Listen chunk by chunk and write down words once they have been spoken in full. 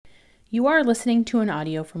You are listening to an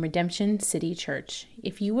audio from Redemption City Church.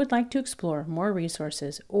 If you would like to explore more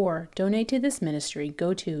resources or donate to this ministry,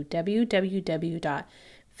 go to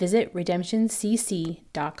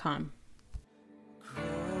www.visitredemptioncc.com.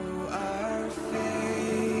 Grow our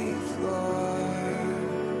faith, Lord,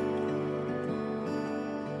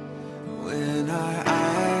 when our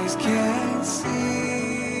eyes can't see.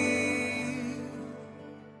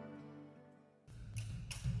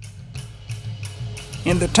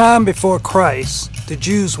 In the time before Christ, the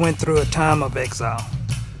Jews went through a time of exile.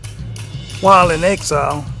 While in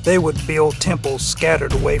exile, they would build temples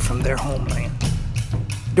scattered away from their homeland.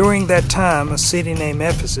 During that time, a city named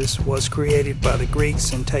Ephesus was created by the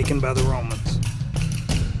Greeks and taken by the Romans.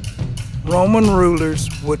 Roman rulers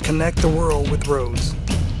would connect the world with roads.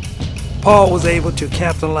 Paul was able to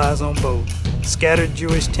capitalize on both scattered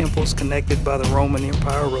Jewish temples connected by the Roman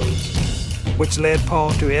Empire roads, which led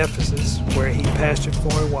Paul to Ephesus, where he pastored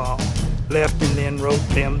for a while, left and then wrote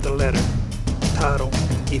them the letter, titled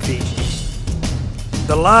Ephesians.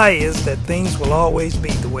 The lie is that things will always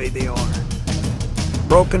be the way they are.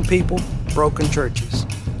 Broken people, broken churches.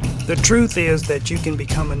 The truth is that you can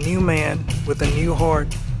become a new man with a new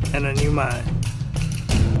heart and a new mind.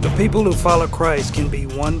 The people who follow Christ can be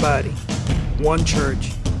one body, one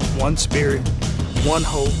church, one spirit, one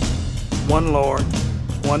hope, one Lord,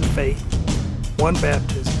 one faith, one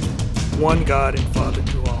baptism, one God and Father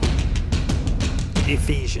to all.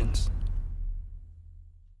 Ephesians.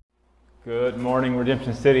 Good morning,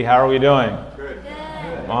 Redemption City. How are we doing? Good.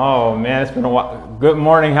 Oh, man, it's been a while. Good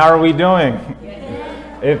morning. How are we doing?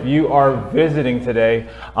 If you are visiting today,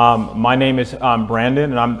 my name is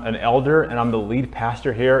Brandon, and I'm an elder, and I'm the lead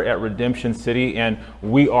pastor here at Redemption City, and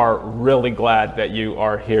we are really glad that you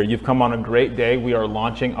are here. You've come on a great day. We are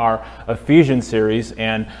launching our Ephesians series,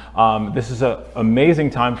 and this is an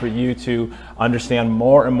amazing time for you to understand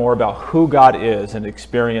more and more about who God is and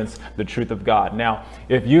experience the truth of God. Now,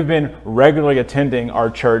 if you've been regularly attending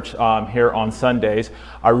our church here on Sundays,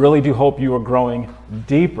 I really do hope you are growing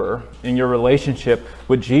deeper in your relationship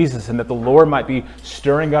with Jesus, and that the Lord might be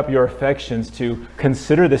stirring up your affections to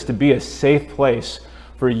consider this to be a safe place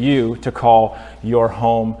for you to call your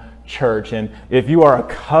home church. And if you are a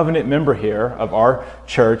covenant member here of our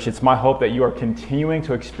church, it's my hope that you are continuing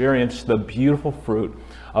to experience the beautiful fruit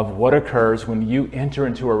of what occurs when you enter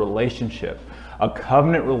into a relationship, a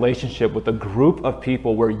covenant relationship with a group of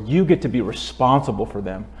people where you get to be responsible for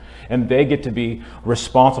them and they get to be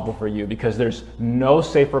responsible for you, because there's no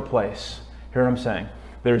safer place. Hear what I'm saying?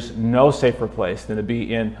 There's no safer place than to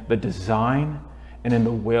be in the design and in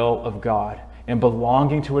the will of God. And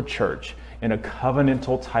belonging to a church in a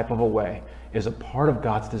covenantal type of a way is a part of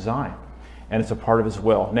God's design, and it's a part of His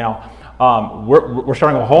will. Now, we're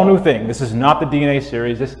starting a whole new thing. This is not the DNA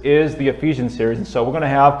series. This is the Ephesians series. And so we're going to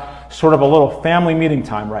have sort of a little family meeting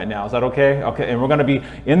time right now. Is that okay? Okay. And we're going to be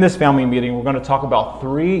in this family meeting. We're going to talk about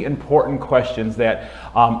three important questions that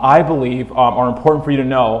I believe are important for you to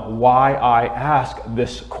know why I ask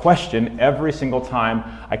this question every single time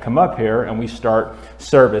I come up here and we start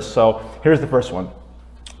service. So here's the first one.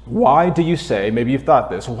 Why do you say, maybe you've thought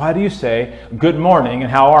this, why do you say good morning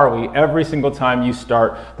and how are we every single time you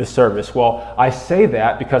start the service? Well, I say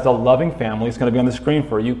that because a loving family, is going to be on the screen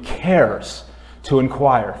for you, cares to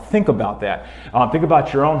inquire. Think about that. Think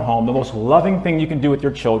about your own home. The most loving thing you can do with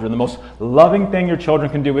your children, the most loving thing your children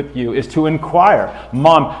can do with you is to inquire.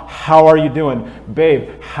 Mom, how are you doing?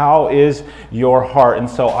 Babe, how is your heart? And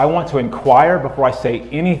so I want to inquire before I say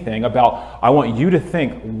anything about, I want you to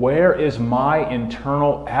think, where is my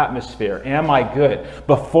internal atmosphere? Am I good?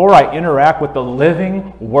 Before I interact with the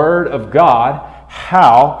living Word of God,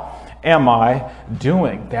 how am I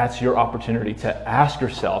doing? That's your opportunity to ask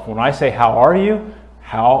yourself. When I say, how are you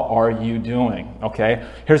doing? Okay?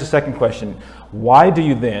 Here's the second question. Why do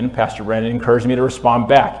you then, Pastor Brandon, encourage me to respond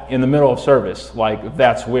back in the middle of service? Like,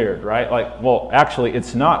 that's weird, right? Like, well, actually,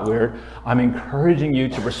 it's not weird. I'm encouraging you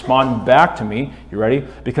to respond back to me. You ready?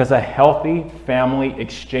 Because a healthy family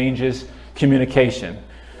exchanges communication.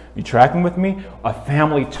 You tracking with me? A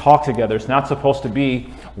family talk together. It's not supposed to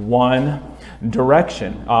be one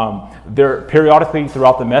direction. There periodically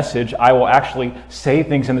throughout the message, I will actually say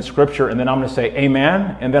things in the scripture, and then I'm going to say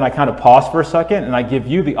amen, and then I kind of pause for a second, and I give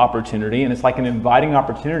you the opportunity, and it's like an inviting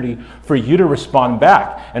opportunity for you to respond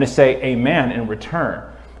back and to say amen in return,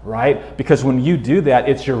 right? Because when you do that,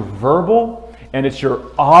 it's your verbal and it's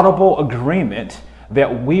your audible agreement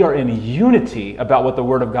that we are in unity about what the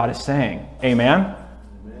Word of God is saying. Amen?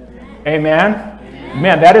 Amen?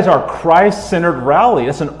 Man, that is our Christ-centered rally.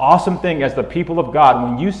 It's an awesome thing as the people of God.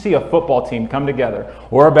 When you see a football team come together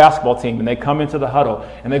or a basketball team and they come into the huddle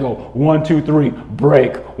and they go 1, 2, 3,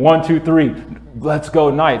 break, 1, 2, 3, let's go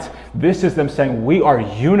Knights. This is them saying we are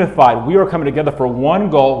unified. We are coming together for one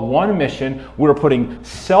goal, one mission. We are putting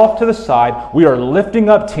self to the side. We are lifting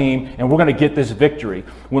up team, and we're going to get this victory.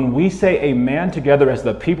 When we say amen together as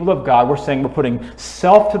the people of God, we're saying we're putting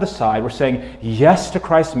self to the side. We're saying yes to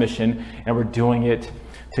Christ's mission, and we're doing it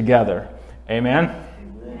together. Amen?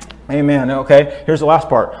 Amen. Okay, here's the last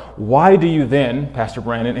part. Why do you then, Pastor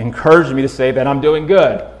Brandon, encourage me to say that I'm doing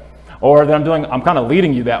good? Or that I'm kind of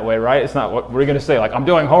leading you that way, right? It's not what we're going to say, like, I'm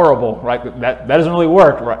doing horrible, right? That doesn't really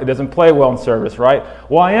work, right? It doesn't play well in service, right?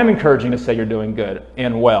 Well, I am encouraging to say you're doing good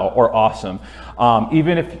and well or awesome.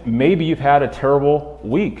 Even if maybe you've had a terrible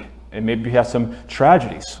week and maybe you have some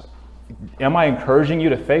tragedies. Am I encouraging you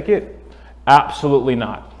to fake it? Absolutely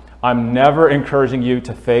not. I'm never encouraging you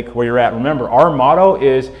to fake where you're at. Remember, our motto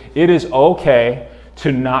is, it is okay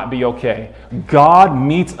to not be okay. God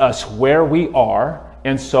meets us where we are,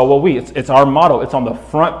 and so will we. It's our motto. It's on the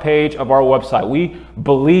front page of our website. We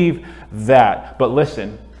believe that. But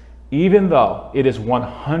listen, even though it is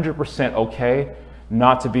 100% okay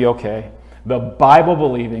not to be okay, the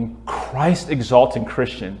Bible-believing, Christ-exalting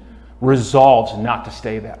Christian resolves not to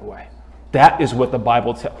stay that way. That is what the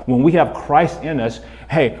Bible tells. When we have Christ in us,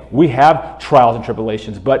 hey, we have trials and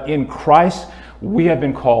tribulations, but in Christ, we have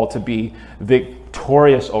been called to be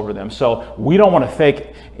victorious over them. So we don't want to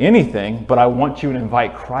fake anything, but I want you to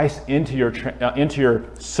invite Christ into your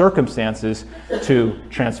circumstances to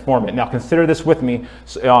transform it. Now consider this with me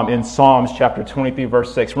in Psalms chapter 23,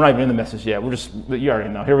 verse 6. We're not even in the message yet. You already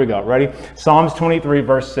know. Here we go. Ready? Psalms 23,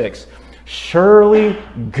 verse 6. Surely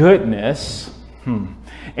goodness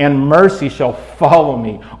and mercy shall follow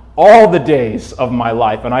me all the days of my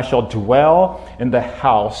life, and I shall dwell in the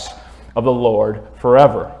house of the Lord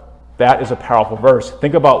forever. That is a powerful verse.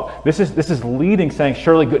 Think about this is leading, saying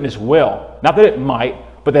surely goodness will. Not that it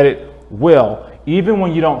might, but that it will. Even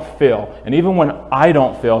when you don't feel, and even when I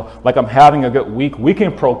don't feel like I'm having a good week, we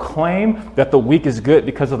can proclaim that the week is good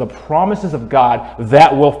because of the promises of God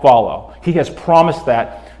that will follow. He has promised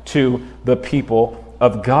that to the people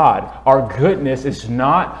of God. Our goodness is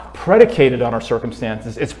not predicated on our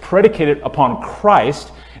circumstances. It's predicated upon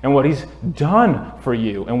Christ and what He's done for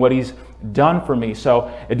you and what He's done for me.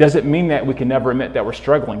 So it doesn't mean that we can never admit that we're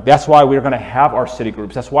struggling. That's why we're going to have our city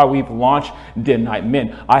groups. That's why we've launched Den Night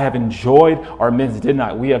Men. I have enjoyed our men's Den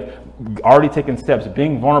Night. We have already taken steps,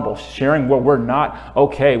 being vulnerable, sharing where we're not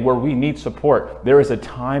okay, where we need support. There is a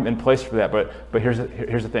time and place for that. But here's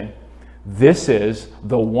the thing. This is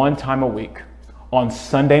the one time a week on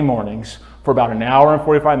Sunday mornings for about an hour and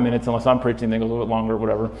 45 minutes, unless I'm preaching, then a little bit longer,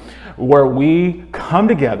 whatever, where we come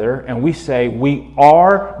together and we say we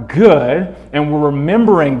are good, and we're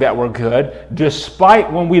remembering that we're good,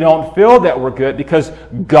 despite when we don't feel that we're good, because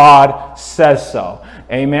God says so.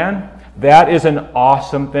 Amen? That is an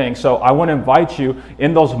awesome thing. So I want to invite you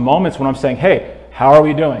in those moments when I'm saying, hey, how are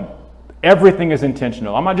we doing? Everything is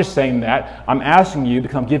intentional. I'm not just saying that. I'm asking you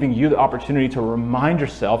because I'm giving you the opportunity to remind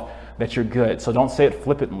yourself that you're good. So don't say it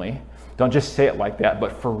flippantly. Don't just say it like that,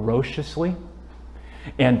 but ferociously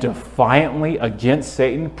and defiantly against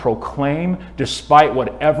Satan, proclaim, despite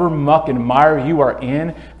whatever muck and mire you are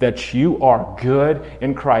in, that you are good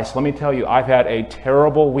in Christ. Let me tell you, I've had a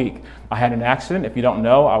terrible week. I had an accident. If you don't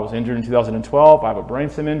know, I was injured in 2012. I have a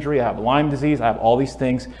brainstem injury. I have Lyme disease. I have all these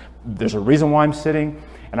things. There's a reason why I'm sitting,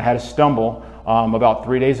 and I had a stumble about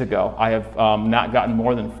 3 days ago. I have not gotten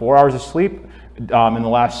more than 4 hours of sleep in the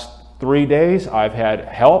last 3 days. I've had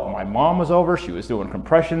help. My mom was over. She was doing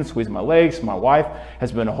compressions, squeezing my legs. My wife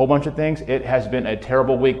has been a whole bunch of things. It has been a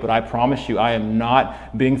terrible week, but I promise you, I am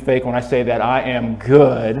not being fake when I say that I am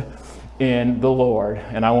good in the Lord.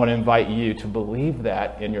 And I want to invite you to believe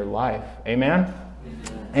that in your life. Amen?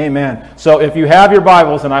 Amen. So if you have your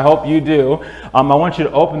Bibles, and I hope you do, I want you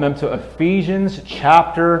to open them to Ephesians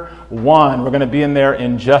chapter 1. We're going to be in there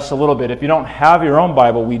in just a little bit. If you don't have your own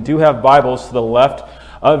Bible, we do have Bibles to the left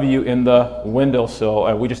of you in the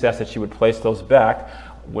windowsill. We just ask that you would place those back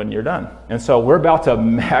when you're done. And so we're about to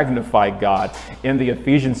magnify God in the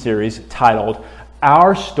Ephesians series titled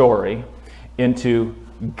Our Story into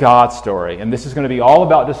God's Story. And this is going to be all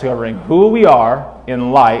about discovering who we are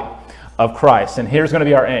in light of Christ. And here's going to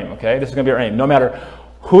be our aim, okay? This is going to be our aim. No matter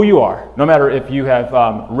who you are, no matter if you have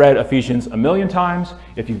read Ephesians a million times,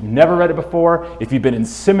 if you've never read it before, if you've been in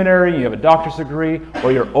seminary, you have a doctor's degree,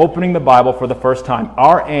 or you're opening the Bible for the first time,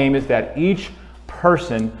 our aim is that each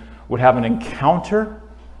person would have an encounter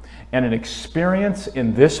and an experience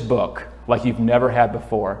in this book like you've never had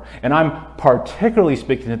before. And I'm particularly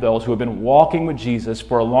speaking to those who have been walking with Jesus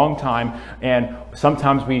for a long time, and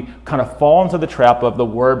sometimes we kind of fall into the trap of the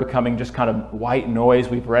Word becoming just kind of white noise.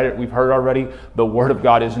 We've read it, we've heard already, the Word of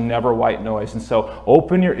God is never white noise. And so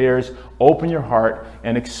open your ears, open your heart,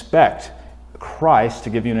 and expect Christ to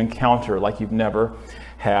give you an encounter like you've never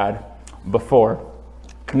had before.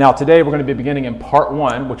 Now today we're going to be beginning in part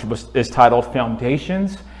 1, which is titled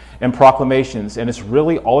Foundations and Proclamations, and it's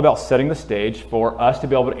really all about setting the stage for us to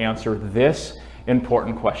be able to answer this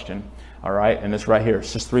important question. All right, and it's right here.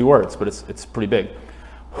 It's just 3 words, but it's pretty big.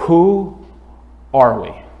 Who are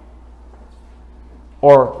we?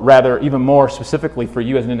 Or rather, even more specifically for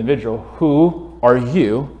you as an individual, who are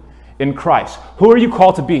you in Christ? Who are you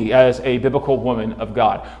called to be as a biblical woman of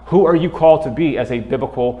God? Who are you called to be as a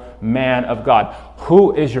biblical man of God?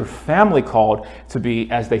 Who is your family called to be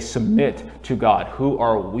as they submit to God? Who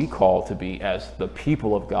are we called to be as the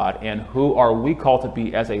people of God? And who are we called to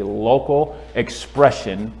be as a local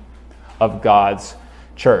expression of God's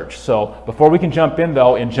church? So before we can jump in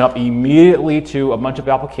though and jump immediately to a bunch of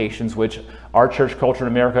applications, which our church culture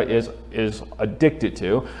in America is addicted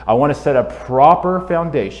to, I want to set a proper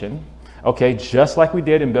foundation, okay, just like we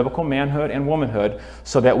did in biblical manhood and womanhood,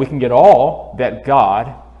 so that we can get all that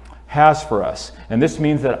God has for us. And this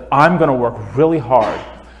means that I'm going to work really hard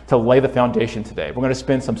to lay the foundation today. We're going to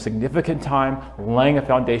spend some significant time laying a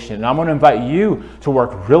foundation, and I'm going to invite you to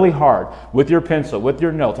work really hard with your pencil, with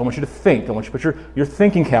your notes. I want you to think. I want you to put your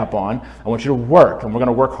thinking cap on. I want you to work, and we're going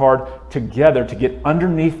to work hard together to get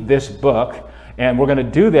underneath this book. And we're going to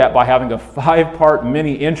do that by having a 5-part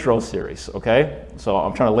mini intro series, okay? So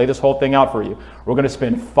I'm trying to lay this whole thing out for you. We're going to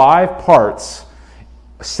spend 5 parts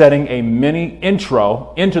setting a mini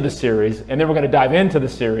intro into the series, and then we're going to dive into the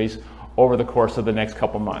series over the course of the next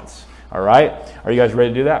couple months. All right? Are you guys ready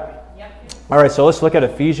to do that? Yep. All right, so let's look at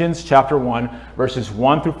Ephesians chapter 1, verses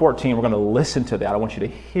 1 through 14. We're going to listen to that. I want you to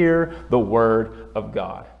hear the word of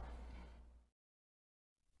God.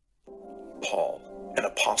 Paul, an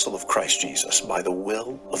apostle of Christ Jesus, by the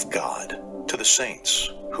will of God, to the saints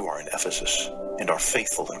who are in Ephesus and are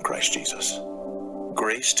faithful in Christ Jesus.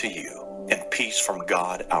 Grace to you and peace from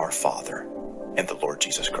God our Father and the Lord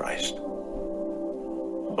Jesus Christ.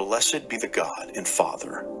 Blessed be the God and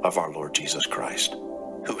Father of our Lord Jesus Christ,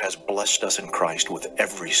 who has blessed us in Christ with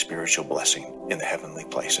every spiritual blessing in the heavenly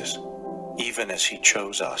places, even as he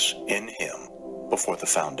chose us in him before the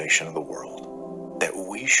foundation of the world, that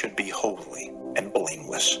we should be holy and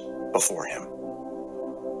blameless before him.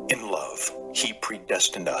 In love, he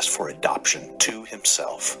predestined us for adoption to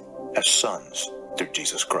himself as sons through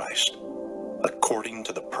Jesus Christ, according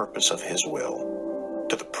to the purpose of his will,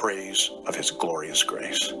 to the praise of his glorious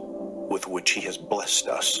grace, with which he has blessed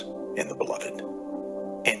us in the beloved.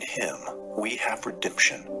 In him we have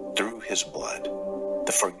redemption through his blood,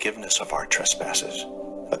 the forgiveness of our trespasses,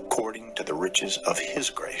 according to the riches of his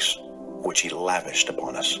grace, which he lavished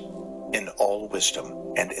upon us, in all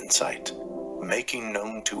wisdom and insight, making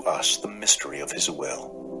known to us the mystery of his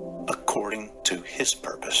will, according to his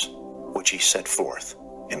purpose, which he set forth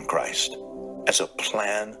in Christ, as a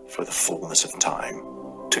plan for the fullness of time,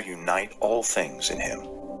 to unite all things in him,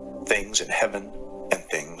 things in heaven and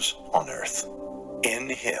things on earth. In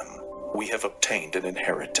him we have obtained an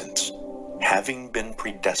inheritance, having been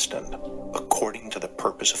predestined according to the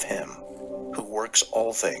purpose of him, who works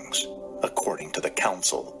all things according to the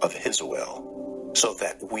counsel of his will, so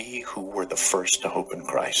that we who were the first to hope in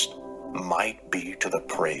Christ might be to the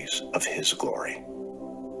praise of his glory.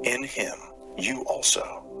 In him you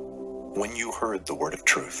also, when you heard the word of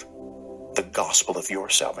truth, the gospel of your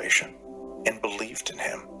salvation, and believed in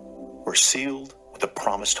him, were sealed with the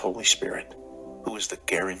promised Holy Spirit, who is the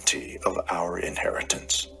guarantee of our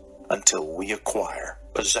inheritance, until we acquire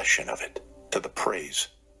possession of it to the praise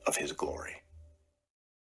of his glory.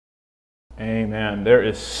 Amen. There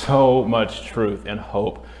is so much truth and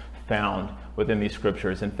hope found within these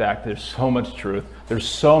scriptures. In fact, there's so much truth. There's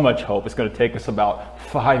so much hope. It's going to take us about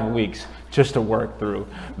 5 weeks just to work through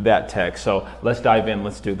that text. So let's dive in.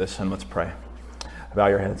 Let's do this, and let's pray. Bow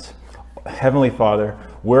your heads. Heavenly Father,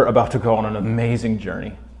 we're about to go on an amazing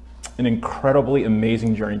journey, an incredibly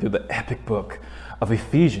amazing journey through the epic book of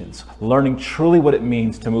Ephesians, learning truly what it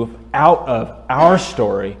means to move out of our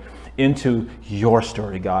story into your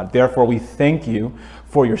story, God. Therefore, we thank you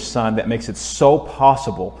for your Son that makes it so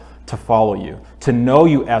possible to follow you, to know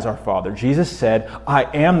you as our Father. Jesus said, I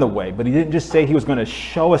am the way, but he didn't just say he was going to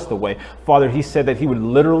show us the way. Father, he said that he would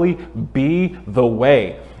literally be the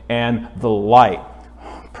way and the light.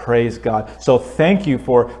 Praise God. So thank you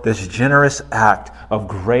for this generous act of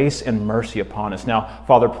grace and mercy upon us. Now,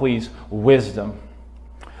 Father, please, wisdom.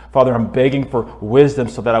 Father, I'm begging for wisdom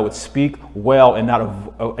so that I would speak well and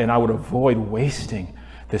I would avoid wasting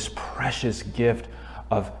this precious gift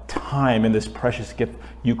of time and this precious gift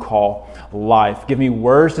you call life. Give me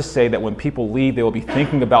words to say that when people leave, they will be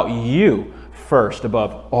thinking about you first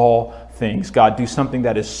above all things. God, do something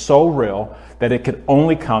that is so real that it could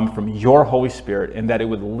only come from your Holy Spirit, and that it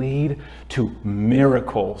would lead to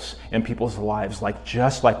miracles in people's lives,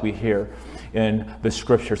 just like we hear in the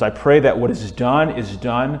scriptures. I pray that what is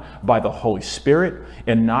done by the Holy Spirit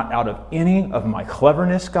and not out of any of my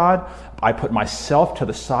cleverness, God. I put myself to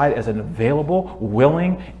the side as an available,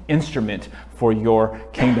 willing instrument for your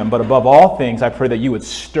kingdom. But above all things, I pray that you would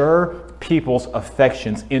stir people's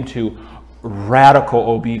affections into radical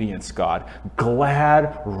obedience, God.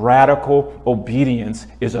 Glad, radical obedience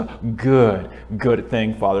is a good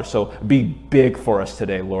thing, Father. So be big for us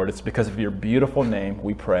today, Lord. It's because of your beautiful name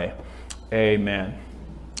we pray. Amen.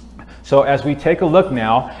 So as we take a look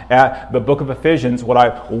now at the book of Ephesians, what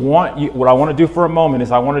I want to do for a moment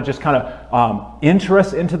is I want to just kind of enter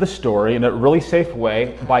us into the story in a really safe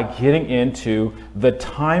way by getting into the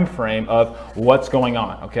time frame of what's going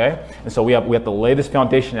on, okay? And so we have to lay this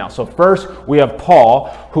foundation out. So first, we have Paul,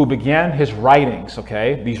 who began his writings,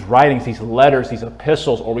 okay? These writings, these letters, these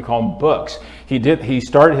epistles, or we call them books. He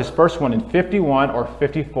started his first one in 51 or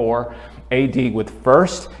 54 AD with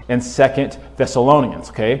 1st and 2nd Thessalonians,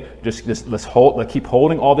 okay? Let's keep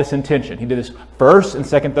holding all this in tension. He did this 1st and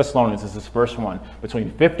 2nd Thessalonians is his first one between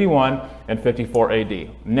 51 and 54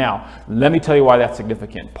 AD. Now, let me tell you why that's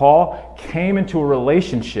significant. Paul came into a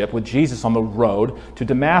relationship with Jesus on the road to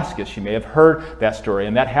Damascus. You may have heard that story,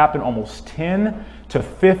 and that happened almost 10 to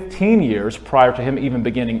 15 years prior to him even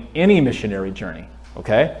beginning any missionary journey,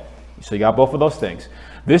 okay? So you got both of those things.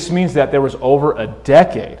 This means that there was over a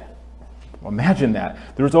decade. Imagine that.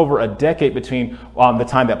 There was over a decade between the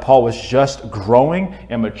time that Paul was just growing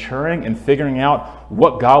and maturing and figuring out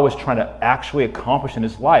what God was trying to actually accomplish in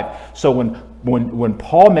his life. So when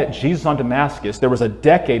Paul met Jesus on Damascus, there was a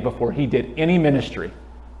decade before he did any ministry.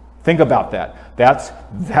 Think about that. That's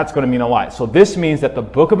going to mean a lot. So this means that the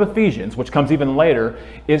book of Ephesians, which comes even later,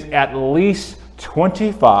 is at least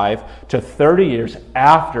 25 to 30 years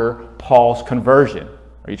after Paul's conversion.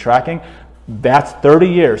 Are you tracking? That's 30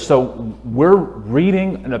 years. So we're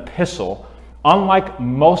reading an epistle, unlike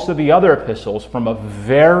most of the other epistles, from a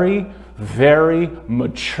very, very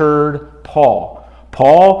matured Paul.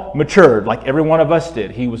 Paul matured like every one of us did.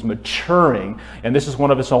 He was maturing, and this is one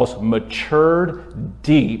of his most matured,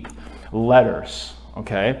 deep letters.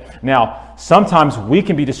 Okay? Now, sometimes we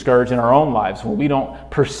can be discouraged in our own lives when we don't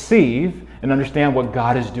perceive and understand what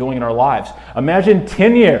God is doing in our lives. Imagine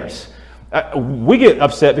 10 years. We get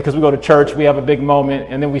upset because we go to church, we have a big moment,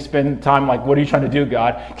 and then we spend time like, what are you trying to do,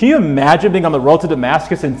 God? Can you imagine being on the road to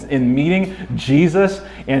Damascus and meeting Jesus,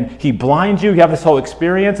 and he blinds you, you have this whole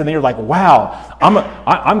experience, and then you're like, wow,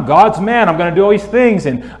 I'm God's man, I'm going to do all these things,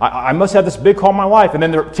 and I must have this big call in my life. And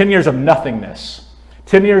then there are 10 years of nothingness.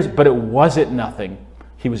 10 years, but it wasn't nothing.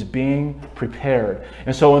 He was being prepared.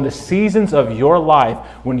 And so in the seasons of your life,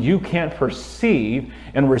 when you can't perceive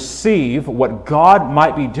and receive what God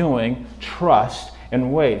might be doing, trust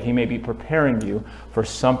and wait. He may be preparing you for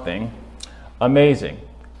something amazing,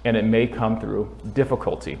 and it may come through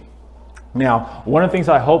difficulty. Now, one of the things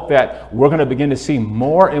I hope that we're going to begin to see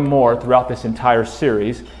more and more throughout this entire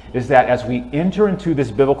series is that as we enter into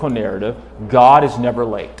this biblical narrative, God is never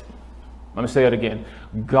late. Let me say it again.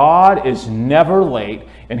 God is never late,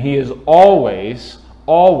 and he is always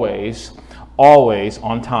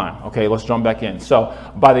on time. Okay, let's jump back in. So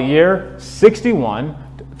by the year 61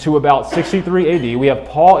 to about 63 AD, we have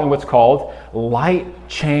Paul in what's called light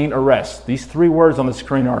chain arrest. These three words on the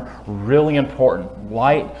screen are really important.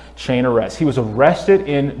 Light chain arrest. He was arrested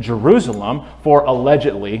in Jerusalem for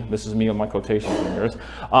allegedly, this is me on my quotation fingers,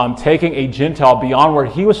 taking a Gentile beyond where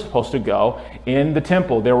he was supposed to go in the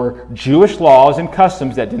temple. There were Jewish laws and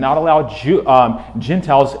customs that did not allow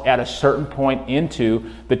Gentiles at a certain point into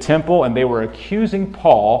the temple, and they were accusing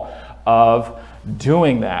Paul of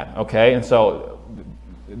doing that. Okay, and so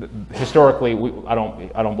historically, I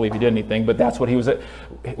don't believe he did anything, but that's what he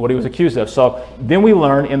was accused of. So then we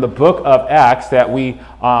learn in the book of Acts that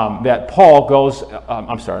Paul goes.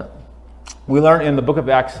 We learn in the book of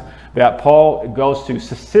Acts that Paul goes to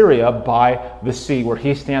Caesarea by the sea, where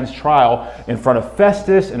he stands trial in front of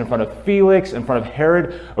Festus and in front of Felix, in front of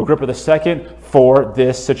Herod Agrippa II for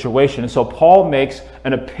this situation. And so Paul makes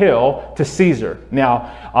an appeal to Caesar.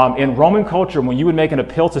 Now, in Roman culture, when you would make an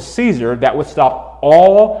appeal to Caesar, that would stop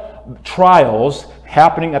all trials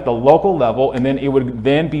happening at the local level, and then it would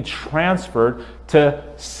then be transferred to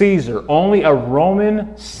Caesar. Only a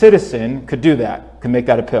Roman citizen could do that, could make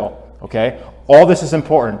that appeal. Okay? All this is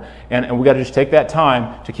important, and we got to just take that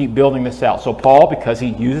time to keep building this out. So Paul, because he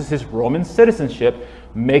uses his Roman citizenship,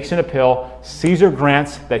 makes an appeal. Caesar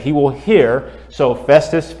grants that he will hear. So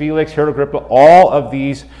Festus, Felix, Herod Agrippa, all of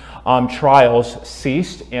these trials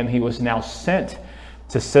ceased, and he was now sent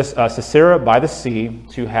to Caesarea by the sea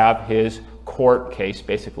to have his court case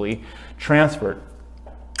basically transferred.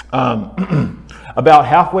 About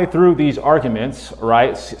halfway through these arguments,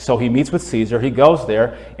 right, so he meets with Caesar, he goes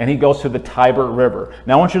there, and he goes to the Tiber River.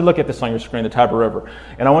 Now I want you to look at this on your screen, the Tiber River,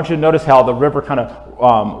 and I want you to notice how the river kind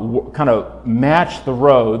of matched the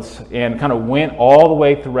roads and kind of went all the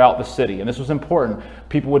way throughout the city. And this was important.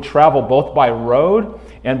 People would travel both by road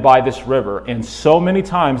and by this river, and so many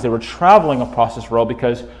times they were traveling across this road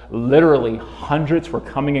because literally hundreds were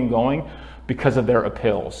coming and going because of their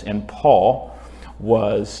appeals, and Paul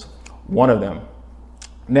was one of them.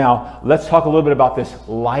 Now, let's talk a little bit about this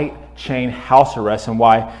light chain house arrest and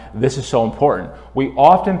why this is so important. We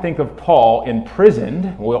often think of Paul imprisoned.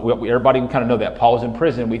 Everybody kind of know that Paul is in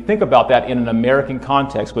prison. We think about that in an American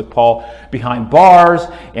context with Paul behind bars,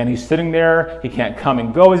 and he's sitting there. He can't come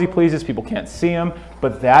and go as he pleases. People can't see him.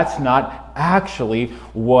 But that's not actually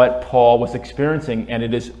what Paul was experiencing, and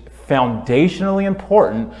it is foundationally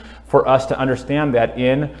important for us to understand that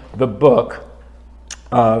in the book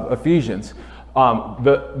of Ephesians.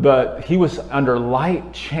 He was under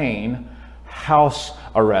light chain house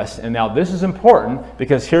arrest. And now this is important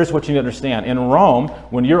because here's what you need to understand. In Rome,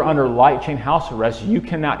 when you're under light chain house arrest, you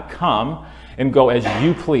cannot come and go as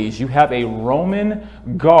you please. You have a Roman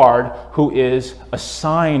guard who is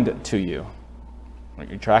assigned to you. Are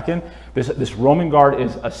you tracking? This Roman guard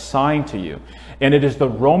is assigned to you. And it is the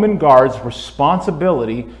Roman guard's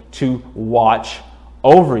responsibility to watch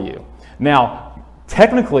over you. Now,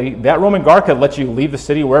 technically, that Roman guard could let you leave the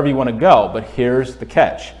city wherever you want to go, but here's the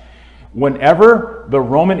catch. Whenever the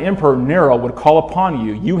Roman Emperor Nero would call upon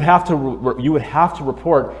you, you would have to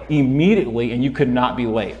report immediately, and you could not be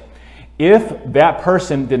late. If that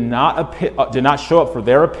person did not show up for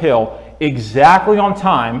their appeal exactly on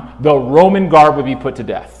time, the Roman guard would be put to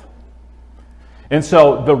death. And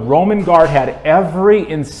so the Roman guard had every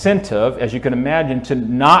incentive, as you can imagine, to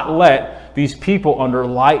not let these people under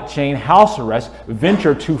light chain house arrest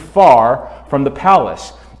venture too far from the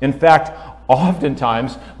palace. In fact,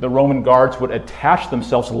 oftentimes the Roman guards would attach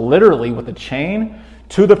themselves literally with a chain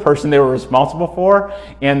to the person they were responsible for,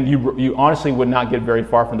 and you honestly would not get very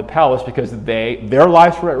far from the palace because their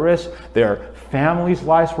lives were at risk, their families'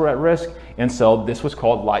 lives were at risk, and so this was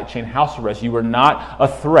called light chain house arrest. You were not a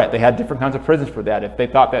threat. They had different kinds of prisons for that. If they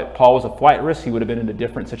thought that Paul was a flight risk, he would have been in a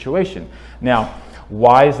different situation. Now,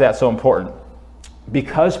 why is that so important?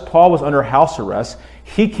 Because Paul was under house arrest,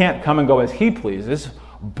 he can't come and go as he pleases,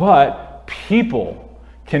 but people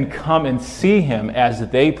can come and see him as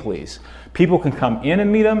they please. People can come in and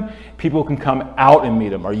meet him. People can come out and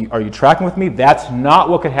meet him. Are you tracking with me? That's not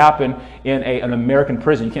what could happen in an American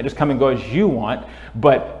prison. You can't just come and go as you want,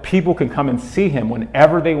 but people can come and see him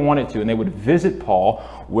whenever they wanted to, and they would visit Paul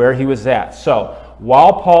where he was at. So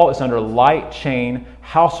while Paul is under light chain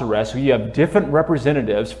house arrest, you have different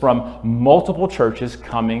representatives from multiple churches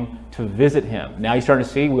coming to visit him. Now you're starting to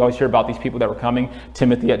see, we always hear about these people that were coming,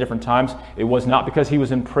 Timothy at different times. It was not because he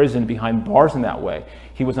was in prison behind bars in that way.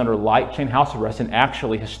 He was under light chain house arrest, and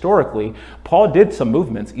actually, historically, Paul did some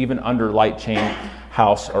movements even under light chain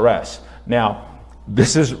house arrest. Now,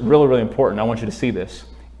 this is really, really important. I want you to see this.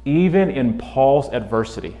 Even in Paul's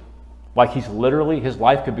adversity, like his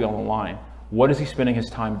life could be on the line, what is he spending his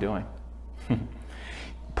time doing?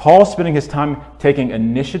 Paul's spending his time taking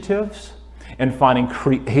initiatives and finding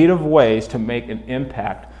creative ways to make an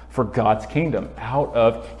impact for God's kingdom out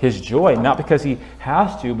of his joy, not because he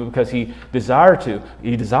has to, but because he desires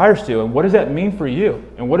to. And what does that mean for you?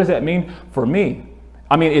 And what does that mean for me?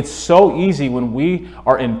 I mean, it's so easy when we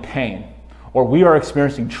are in pain, or we are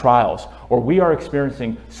experiencing trials, or we are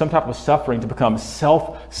experiencing some type of suffering, to become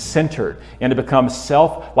self-centered and to become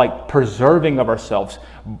preserving of ourselves.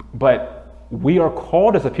 But we are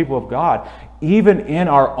called as a people of God, even in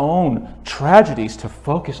our own tragedies, to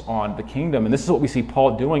focus on the kingdom. And this is what we see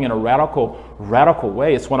Paul doing in a radical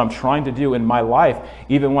way. It's what I'm trying to do in my life.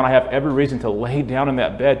 Even when I have every reason to lay down in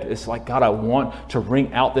that bed, it's like, God, I want to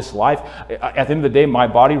wring out this life. At the end of the day, my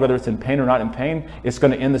body, whether it's in pain or not in pain, it's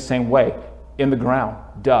going to end the same way. in the ground,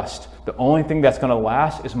 dust. The only thing that's going to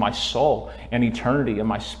last is my soul and eternity and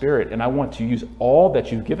my spirit. And I want to use all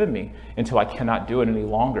that you've given me until I cannot do it any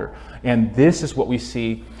longer. And this is what we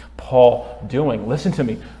see Paul doing. Listen to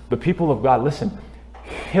me. The people of God, listen.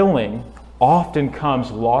 Healing often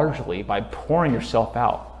comes largely by pouring yourself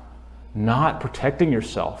out, not protecting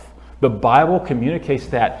yourself. The Bible communicates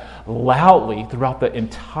that loudly throughout the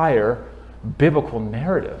entire biblical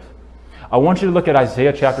narrative. I want you to look at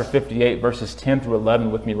Isaiah chapter 58, verses 10 through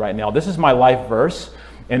 11 with me right now. This is my life verse,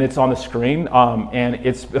 and it's on the screen, and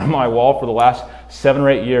it's been on my wall for the last 7 or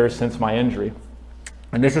 8 years since my injury.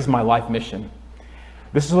 And this is my life mission.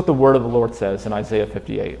 This is what the word of the Lord says in Isaiah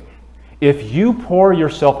 58. If you pour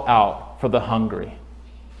yourself out for the hungry,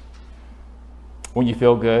 when you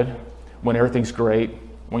feel good, when everything's great,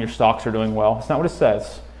 when your stocks are doing well, it's not what it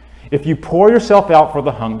says. If you pour yourself out for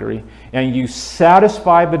the hungry and you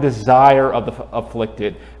satisfy the desire of the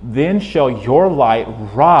afflicted, then shall your light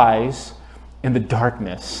rise in the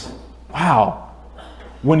darkness. Wow.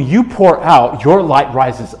 When you pour out, your light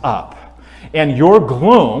rises up. And your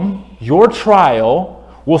gloom, your trial,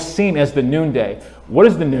 will seem as the noonday. What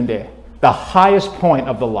is the noonday? The highest point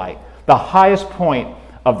of the light, the highest point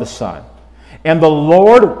of the sun. And the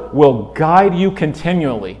Lord will guide you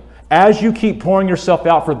continually. As you keep pouring yourself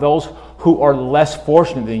out for those who are less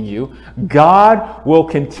fortunate than you, God will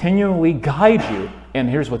continually guide you. And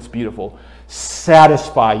here's what's beautiful.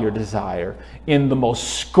 Satisfy your desire in the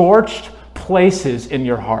most scorched places in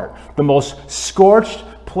your heart, the most scorched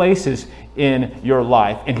places in your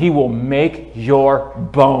life, and He will make your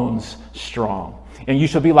bones strong. And you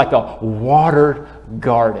shall be like a watered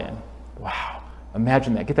garden. Wow.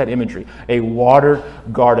 Imagine that. Get that imagery. A watered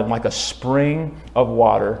garden, like a spring of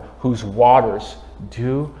water whose waters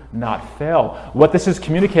do not fail. What this is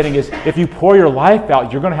communicating is if you pour your life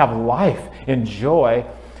out, you're going to have life and joy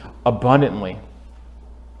abundantly.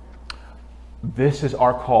 This is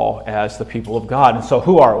our call as the people of God. And so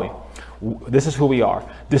who are we? This is who we are.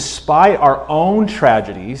 Despite our own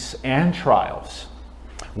tragedies and trials,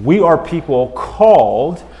 we are people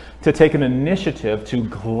called to take an initiative to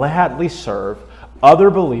gladly serve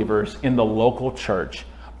other believers in the local church,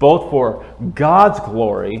 both for God's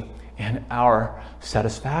glory and our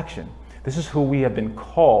satisfaction. This is who we have been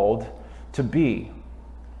called to be.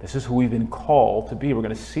 This is who we've been called to be. We're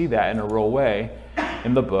going to see that in a real way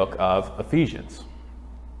in the book of Ephesians.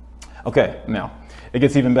 Okay, now, it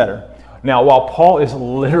gets even better. Now, while Paul is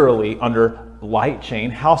literally under light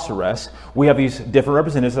chain house arrest, we have these different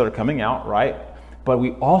representatives that are coming out, right? But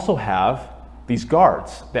we also have these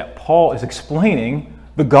guards that Paul is explaining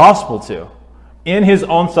the gospel to in his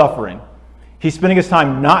own suffering. He's spending his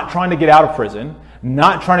time not trying to get out of prison,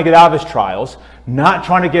 not trying to get out of his trials, not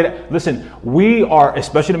trying to get... Listen, we are,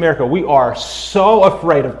 especially in America, we are so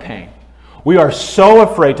afraid of pain. We are so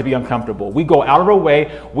afraid to be uncomfortable. We go out of our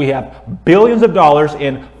way. We have billions of dollars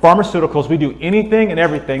in pharmaceuticals. We do anything and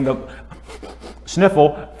everything. The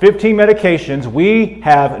sniffle, 15 medications. We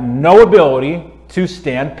have no ability to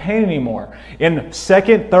stand pain anymore. In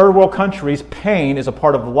second, third world countries, pain is a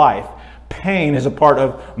part of life. Pain is a part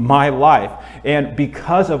of my life. And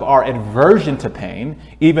because of our aversion to pain,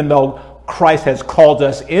 even though Christ has called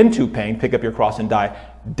us into pain, pick up your cross and die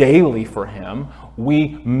daily for Him, we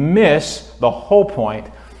miss the whole point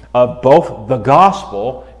of both the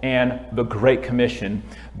gospel and the Great Commission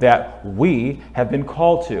that we have been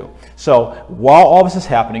called to. So while all this is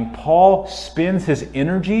happening, Paul spends his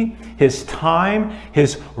energy, his time,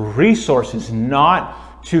 his resources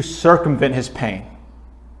not to circumvent his pain,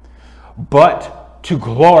 but to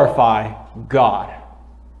glorify God.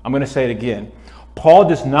 I'm going to say it again. Paul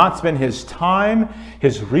does not spend his time,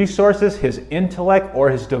 his resources, his intellect, or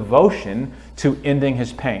his devotion to ending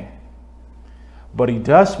his pain. But he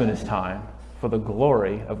does spend his time for the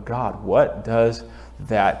glory of God. What does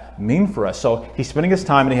that mean for us? So he's spending his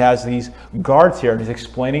time and he has these guards here and he's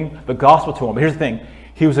explaining the gospel to them. But here's the thing.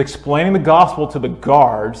 He was explaining the gospel to the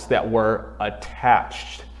guards that were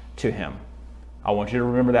attached to him. I want you to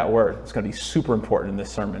remember that word. It's going to be super important in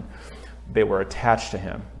this sermon. They were attached to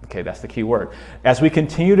him. Okay, that's the key word. As we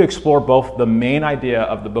continue to explore both the main idea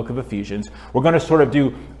of the book of Ephesians, we're going to sort of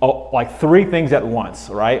do like 3 things at once,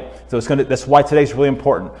 right? So that's why today's really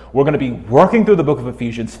important. We're going to be working through the book of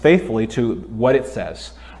Ephesians faithfully to what it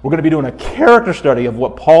says. We're going to be doing a character study of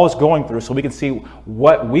what Paul is going through so we can see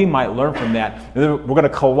what we might learn from that. And then we're going to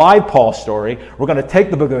collide Paul's story. We're going to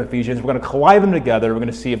take the book of Ephesians. We're going to collide them together. We're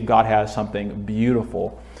going to see if God has something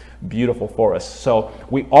beautiful for us. So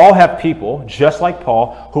we all have people, just like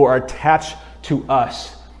Paul, who are attached to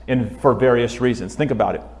us for various reasons. Think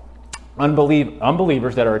about it.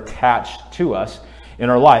 Unbelievers that are attached to us in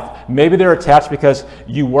our life. Maybe they're attached because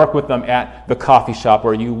you work with them at the coffee shop,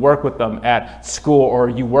 or you work with them at school, or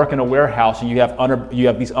you work in a warehouse and you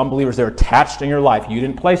have these unbelievers that are attached in your life. You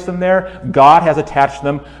didn't place them there. God has attached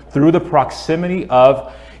them through the proximity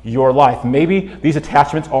of your life. Maybe these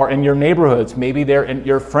attachments are in your neighborhoods. Maybe they're in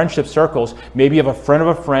your friendship circles. Maybe you have a friend of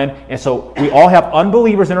a friend. And so we all have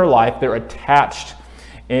unbelievers in our life. They're attached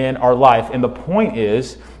in our life. And the point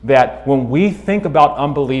is that when we think about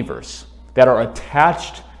unbelievers that are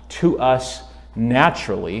attached to us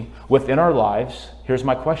naturally within our lives, here's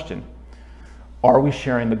my question. Are we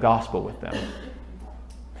sharing the gospel with them?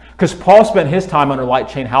 Because Paul spent his time under light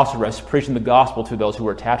chain house arrest preaching the gospel to those who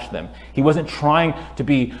were attached to them. He wasn't trying to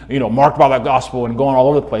be, marked by that gospel and going all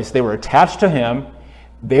over the place. They were attached to him.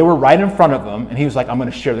 They were right in front of them. And he was like, I'm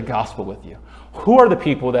going to share the gospel with you. Who are the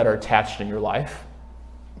people that are attached in your life?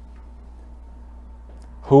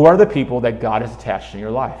 Who are the people that God has attached in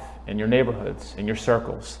your life, in your neighborhoods, in your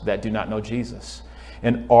circles that do not know Jesus?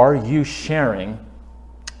 And are you sharing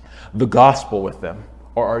the gospel with them?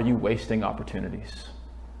 Or are you wasting opportunities?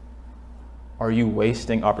 Are you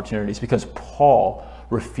wasting opportunities? Because Paul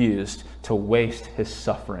refused to waste his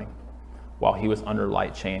suffering while he was under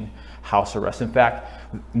light chain house arrest. In fact,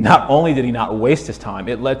 not only did he not waste his time,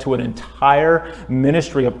 it led to an entire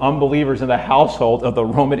ministry of unbelievers in the household of the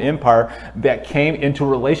Roman Empire that came into a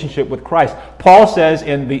relationship with Christ. Paul says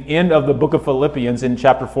in the end of the book of Philippians in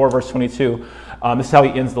chapter 4, verse 22, this is how he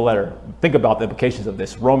ends the letter. Think about the implications of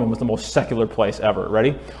this. Rome was the most secular place ever.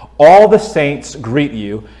 Ready? All the saints greet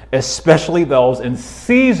you, especially those in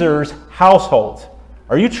Caesar's household.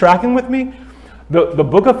 Are you tracking with me? The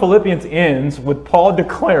book of Philippians ends with Paul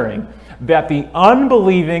declaring that the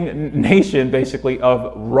unbelieving nation, basically,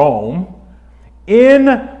 of Rome, in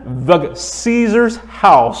the Caesar's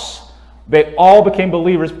house, they all became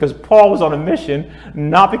believers because Paul was on a mission,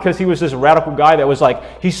 not because he was this radical guy that was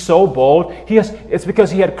like, he's so bold. It's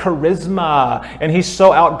because he had charisma and he's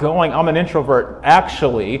so outgoing. I'm an introvert.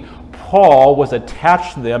 Actually, Paul was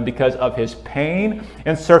attached to them because of his pain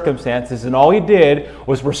and circumstances, and all he did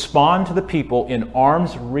was respond to the people in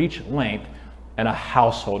arm's reach length, and a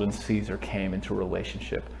household in Caesar came into a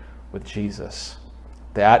relationship with Jesus.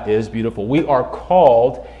 That is beautiful. We are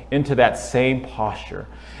called into that same posture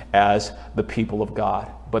as the people of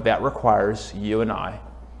God, but that requires you and I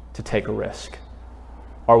to take a risk.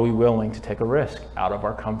 Are we willing to take a risk out of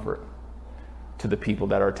our comfort to the people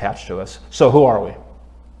that are attached to us? So who are we?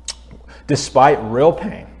 Despite real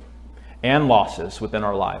pain and losses within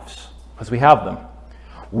our lives, because we have them,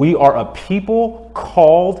 we are a people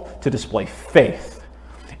called to display faith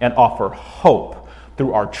and offer hope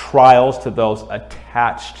through our trials to those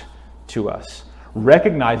attached to us,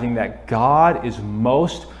 recognizing that God is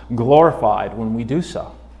most glorified when we do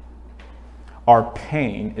so. Our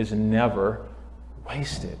pain is never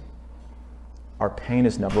wasted. Our pain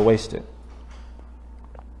is never wasted.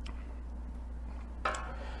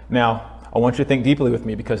 Now, I want you to think deeply with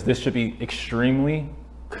me, because this should be extremely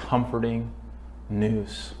comforting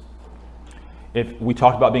news. If we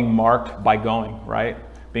talked about being marked by going, right?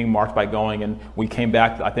 Being marked by going, and we came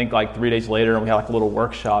back, I think, like 3 days later, and we had like a little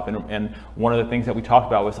workshop, and one of the things that we talked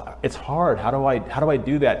about was, it's hard. How do I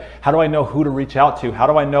do that? How do I know who to reach out to? How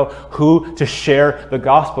do I know who to share the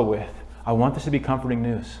gospel with? I want this to be comforting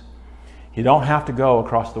news. You don't have to go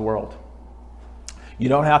across the world. You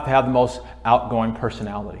don't have to have the most outgoing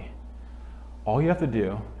personality. All you have to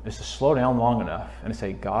do is to slow down long enough and to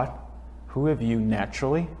say, God, who have you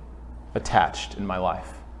naturally attached in my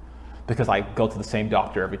life? Because I go to the same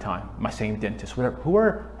doctor every time, my same dentist, whatever.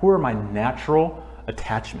 Who are my natural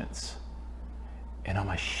attachments? And am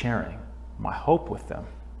I sharing my hope with them?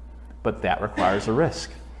 But that requires a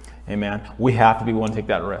risk. Amen. We have to be willing to take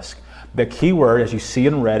that risk. The key word, as you see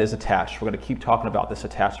in red, is attached. We're going to keep talking about this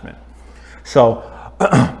attachment. So,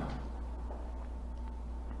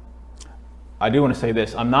 I do want to say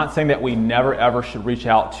this. I'm not saying that we never ever should reach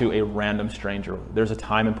out to a random stranger. There's a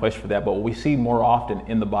time and place for that. But what we see more often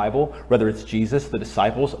in the Bible, whether it's Jesus, the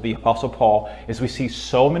disciples, the Apostle Paul, is we see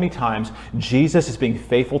so many times Jesus is being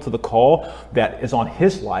faithful to the call that is on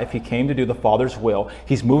his life. He came to do the Father's will.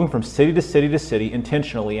 He's moving from city to city to city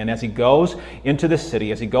intentionally. And as he goes into this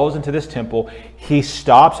city, as he goes into this temple, he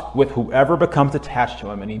stops with whoever becomes attached to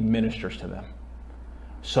him and he ministers to them.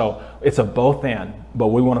 So it's a both and, but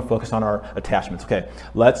we want to focus on our attachments. Okay,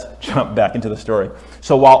 let's jump back into the story.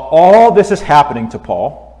 So while all this is happening to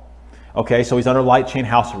Paul, okay, so he's under light chain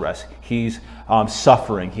house arrest. He's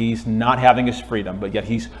suffering. He's not having his freedom, but yet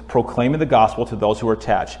he's proclaiming the gospel to those who are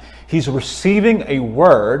attached. He's receiving a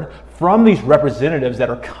word from these representatives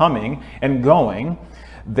that are coming and going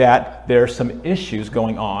that there's some issues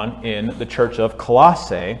going on in the church of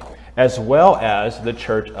Colossae as well as the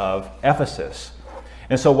church of Ephesus.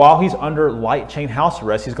 And so while he's under light chain house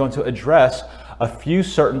arrest, he's going to address a few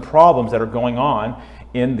certain problems that are going on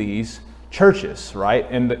in these churches, right?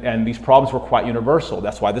 And these problems were quite universal.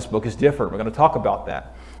 That's why this book is different. We're going to talk about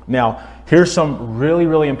that. Now, here's some really,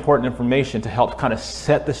 really important information to help kind of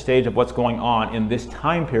set the stage of what's going on in this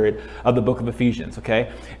time period of the book of Ephesians,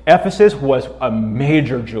 okay? Ephesus was a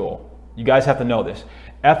major jewel. You guys have to know this.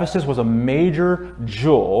 Ephesus was a major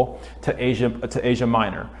jewel to Asia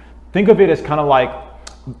Minor. Think of it as kind of like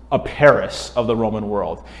a Paris of the Roman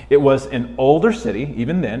world. It was an older city,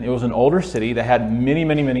 even then, it was an older city that had many,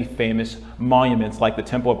 many, many famous monuments like the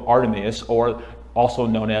Temple of Artemis, or also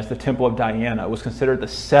known as the Temple of Diana. It was considered the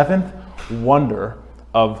seventh wonder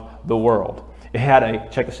of the world. It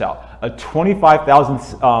had check this out, a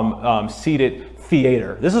 25,000 seated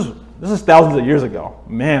theater. This is thousands of years ago.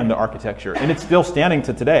 Man, the architecture. And it's still standing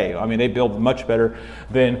to today. I mean, they build much better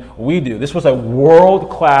than we do. This was a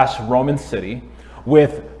world-class Roman city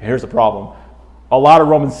with, here's the problem, a lot of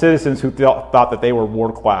Roman citizens who thought that they were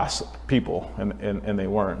world-class people, and they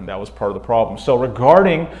weren't, and that was part of the problem. So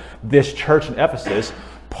regarding this church in Ephesus,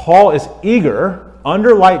 Paul is eager,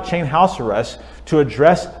 under light chain house arrest, to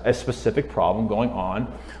address a specific problem going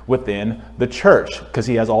on within the church, because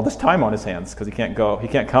he has all this time on his hands, because he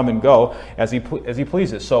can't come and go as he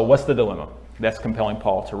pleases. So what's the dilemma that's compelling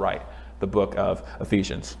Paul to write the book of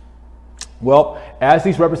Ephesians? Well, as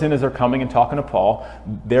these representatives are coming and talking to Paul,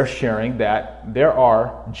 they're sharing that there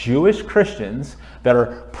are Jewish Christians that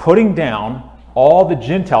are putting down all the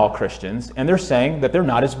Gentile Christians, and they're saying that they're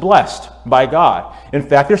not as blessed by God. In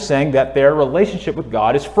fact, they're saying that their relationship with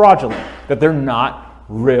God is fraudulent, that they're not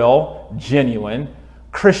real, genuine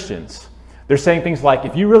Christians. They're saying things like,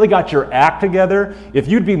 if you really got your act together, if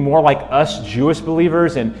you'd be more like us Jewish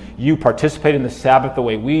believers and you participate in the Sabbath the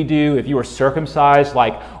way we do, if you were circumcised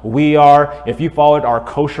like we are, if you followed our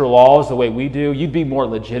kosher laws the way we do, you'd be more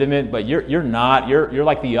legitimate, but you're not. You're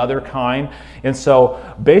like the other kind. And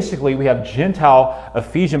so basically we have Gentile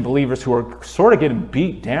Ephesian believers who are sort of getting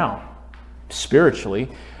beat down spiritually,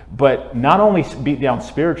 but not only beat down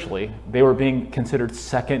spiritually, they were being considered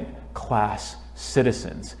second-class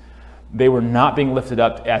citizens. They were not being lifted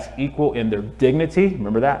up as equal in their dignity,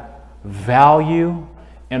 remember that? Value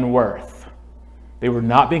and worth. They were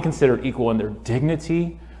not being considered equal in their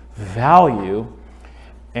dignity, value,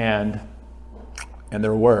 and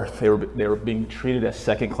their worth. They were being treated as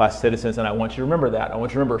second-class citizens, and I want you to remember that. I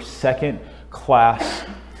want you to remember second-class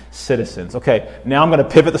citizens. Okay, now I'm going to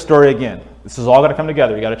pivot the story again. This is all going to come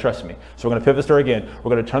together. You got to trust me. So we're going to pivot the story again.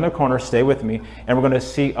 We're going to turn the corner, stay with me, and we're going to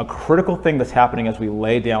see a critical thing that's happening as we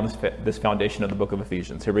lay down this foundation of the book of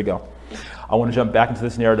Ephesians. Here we go. I want to jump back into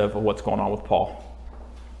this narrative of what's going on with Paul.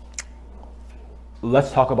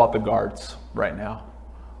 Let's talk about the guards right now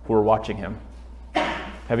who are watching him.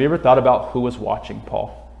 Have you ever thought about who was watching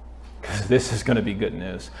Paul? Because this is going to be good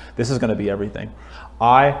news. This is going to be everything.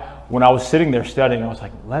 When I was sitting there studying, I was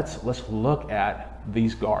like, let's look at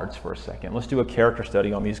these guards for a second. Let's do a character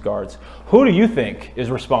study on these guards. Who do you think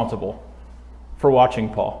is responsible for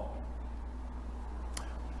watching Paul?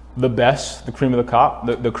 The best, the cream of the crop,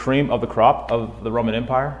 the cream of the crop of the Roman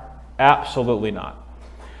Empire? Absolutely not.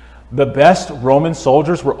 The best Roman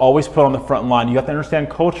soldiers were always put on the front line. You have to understand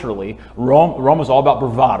culturally, Rome was all about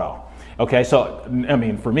bravado. Okay, so, I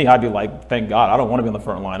mean, for me, I'd be like, thank God, I don't want to be on the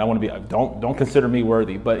front line. I want to be, don't consider me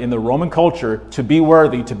worthy. But in the Roman culture, to be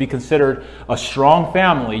worthy, to be considered a strong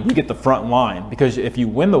family, you get the front line. Because if you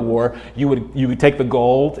win the war, you would take the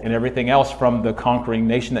gold and everything else from the conquering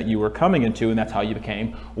nation that you were coming into, and that's how you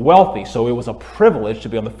became wealthy. So it was a privilege to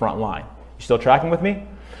be on the front line. You still tracking with me?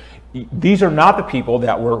 These are not the people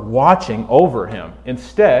that were watching over him.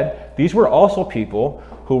 Instead, these were also people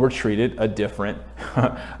who were treated a different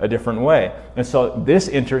way. And so this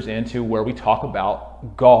enters into where we talk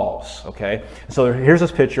about Gauls, okay? So here's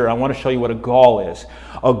this picture. I want to show you what a Gaul is.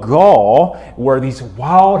 A Gaul were these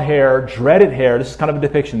wild hair, dreaded hair. This is kind of a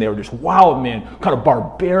depiction. They were just wild men, kind of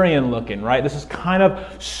barbarian looking, right? This is kind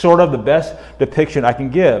of sort of the best depiction I can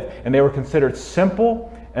give. And they were considered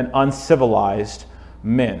simple and uncivilized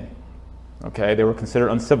men. Okay, they were considered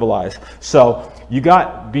uncivilized. So you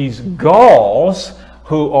got these Gauls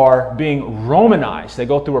who are being Romanized. They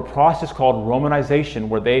go through a process called Romanization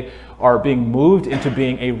where they are being moved into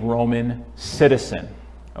being a Roman citizen.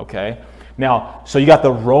 Okay, now, so you got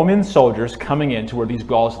the Roman soldiers coming into where these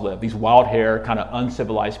Gauls live, these wild hair, kind of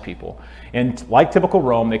uncivilized people. And like typical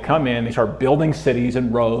Rome, they come in, they start building cities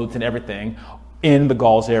and roads and everything in the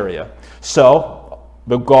Gauls area. So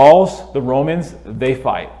the Gauls, the Romans, they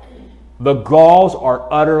fight. The Gauls are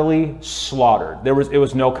utterly slaughtered. It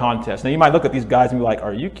was no contest. Now you might look at these guys and be like,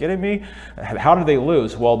 are you kidding me? How did they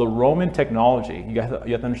lose? Well, the Roman technology, you have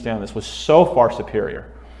to understand this, was so far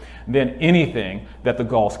superior than anything that the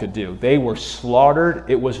Gauls could do. They were slaughtered.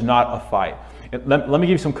 It was not a fight. Let me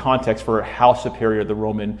give you some context for how superior the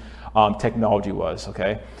Roman technology was,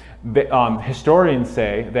 okay? Historians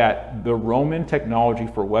say that the Roman technology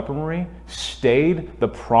for weaponry stayed the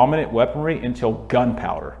prominent weaponry until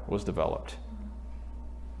gunpowder was developed.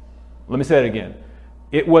 Let me say that again.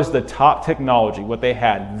 It was the top technology, what they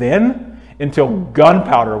had then, until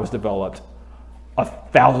gunpowder was developed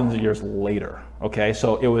thousands of years later. Okay,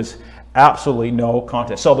 so it was absolutely no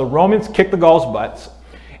contest. So the Romans kicked the Gauls' butts,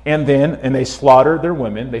 and they slaughtered their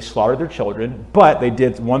women, they slaughtered their children, but they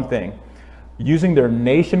did one thing. Using their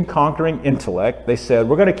nation-conquering intellect, they said,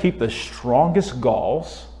 we're going to keep the strongest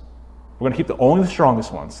Gauls, we're going to keep only the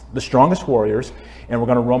strongest ones, the strongest warriors, and we're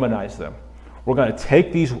going to Romanize them. We're going to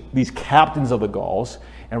take these captains of the Gauls,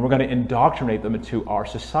 and we're going to indoctrinate them into our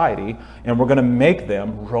society, and we're going to make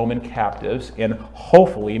them Roman captives, and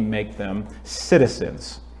hopefully make them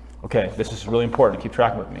citizens. Okay, this is really important. Keep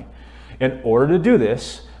track with me. In order to do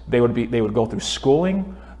this, they would go through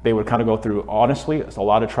schooling. They would kind of go through, honestly, a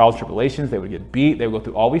lot of trials and tribulations. They would get beat. They would go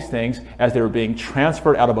through all these things as they were being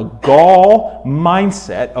transferred out of a Gaul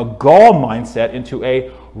mindset into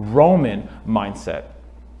a Roman mindset.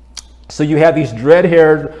 So you have these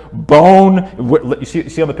dread-haired, bone. You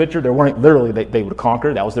see on the picture, they weren't literally. They would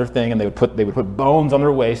conquer. That was their thing, and they would put bones on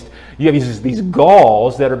their waist. You have these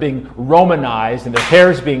Gauls that are being Romanized, and their hair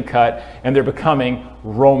is being cut, and they're becoming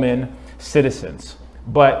Roman citizens.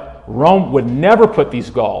 But Rome would never put these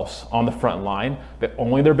Gauls on the front line, but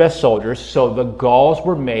only their best soldiers. So the Gauls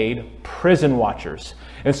were made prison watchers.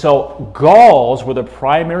 And so Gauls were the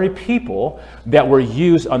primary people that were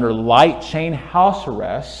used under light chain house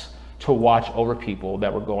arrest to watch over people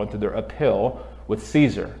that were going through their appeal with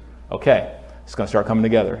Caesar. Okay, it's going to start coming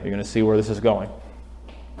together. You're going to see where this is going.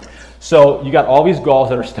 So you got all these Gauls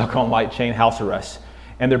that are stuck on light chain house arrest,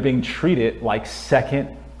 and they're being treated like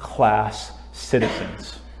second-class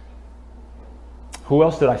citizens. Who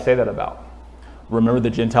else did I say that about? Remember the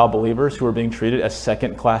Gentile believers who were being treated as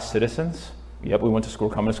second-class citizens? Yep, we went to school,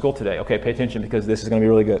 coming to school today. Okay, pay attention because this is going to be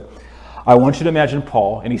really good. I want you to imagine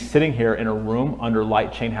Paul, and he's sitting here in a room under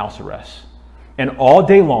light chain house arrest. And all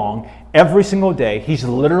day long, every single day, he's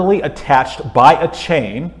literally attached by a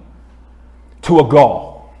chain to a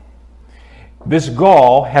Gaul. This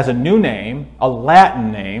Gaul has a new name, a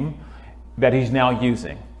Latin name, that he's now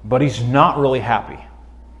using. But he's not really happy.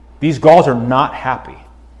 These Gauls are not happy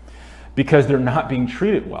because they're not being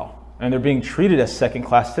treated well. And they're being treated as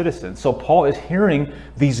second-class citizens. So Paul is hearing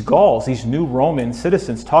these Gauls, these new Roman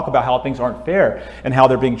citizens, talk about how things aren't fair and how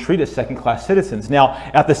they're being treated as second-class citizens. Now,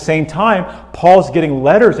 at the same time, Paul's getting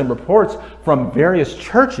letters and reports from various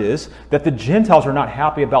churches that the Gentiles are not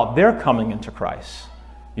happy about their coming into Christ.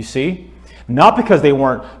 You see? Not because they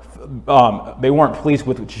weren't pleased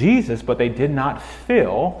with Jesus, but they did not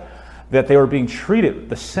feel that they were being treated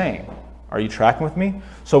the same. Are you tracking with me?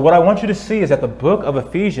 So what I want you to see is that the book of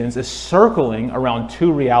Ephesians is circling around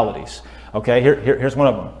two realities. Okay, here's one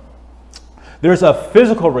of them. There's a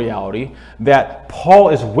physical reality that Paul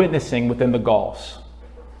is witnessing within the Gauls.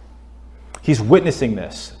 He's witnessing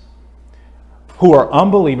this. Who are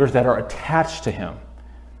unbelievers that are attached to him.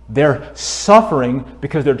 They're suffering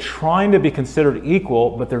because they're trying to be considered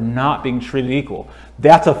equal, but they're not being treated equal.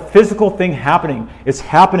 That's a physical thing happening. It's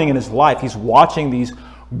happening in his life. He's watching these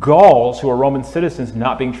Gauls who are Roman citizens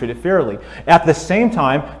not being treated fairly. At the same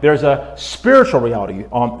time, there's a spiritual reality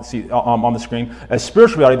on the screen, a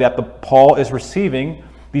spiritual reality that Paul is receiving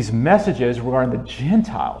these messages regarding the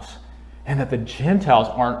Gentiles, and that the Gentiles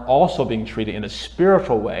aren't also being treated in a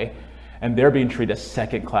spiritual way, and they're being treated as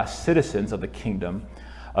second-class citizens of the kingdom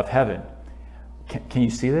of heaven. Can you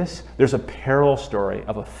see this? There's a parallel story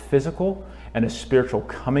of a physical and a spiritual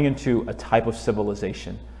coming into a type of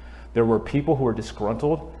civilization. There were people who were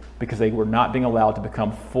disgruntled because they were not being allowed to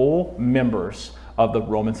become full members of the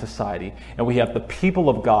Roman society. And we have the people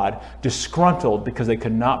of God disgruntled because they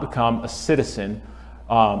could not become a citizen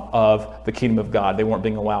of the kingdom of God. They weren't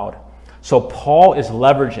being allowed. So Paul is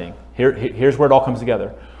leveraging, here's where it all comes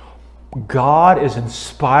together. God is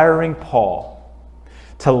inspiring Paul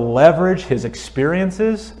to leverage his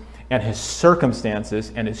experiences and his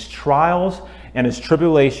circumstances and his trials and his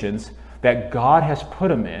tribulations that God has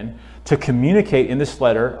put him in to communicate in this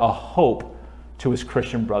letter a hope to his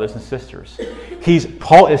Christian brothers and sisters.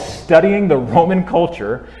 Paul is studying the Roman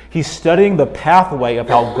culture. He's studying the pathway of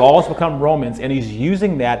how Gauls become Romans, and he's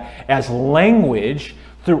using that as language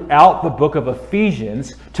throughout the book of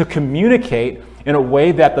Ephesians to communicate in a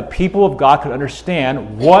way that the people of God could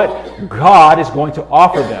understand what God is going to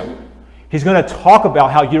offer them. He's going to talk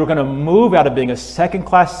about how you're going to move out of being a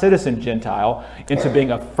second-class citizen Gentile into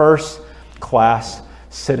being a first-class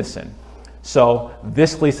citizen. So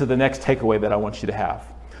this leads to the next takeaway that I want you to have.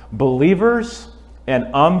 Believers and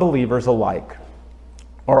unbelievers alike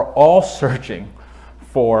are all searching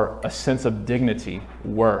for a sense of dignity,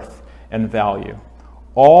 worth, and value.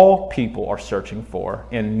 All people are searching for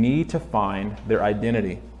and need to find their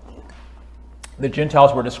identity. The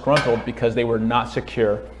Gentiles were disgruntled because they were not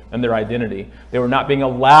secure in their identity. They were not being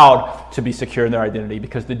allowed to be secure in their identity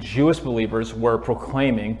because the Jewish believers were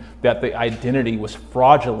proclaiming that the identity was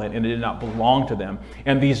fraudulent and it did not belong to them.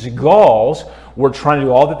 And these Gauls were trying to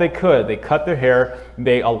do all that they could. They cut their hair,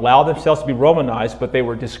 they allowed themselves to be Romanized, but they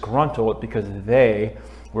were disgruntled because they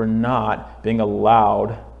were not being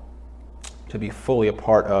allowed to be fully a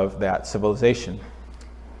part of that civilization.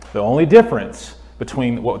 The only difference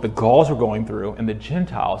between what the Gauls were going through and the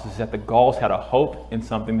Gentiles is that the Gauls had a hope in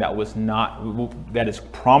something that is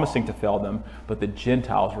promising to fail them, but the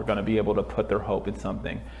Gentiles were going to be able to put their hope in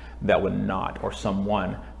something that would not, or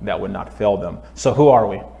someone that would not fail them. So who are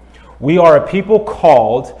we? We are a people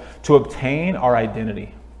called to obtain our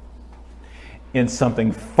identity in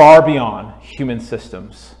something far beyond human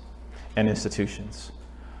systems and institutions.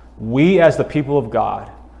 We, as the people of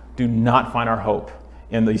God, do not find our hope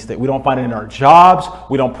in these things. We don't find it in our jobs.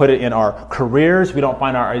 We don't put it in our careers. We don't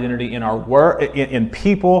find our identity in our work, in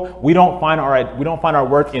people. We don't find our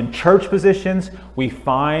worth in church positions. We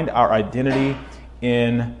find our identity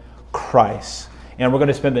in Christ. And we're going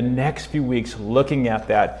to spend the next few weeks looking at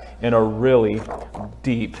that in a really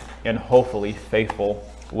deep and hopefully faithful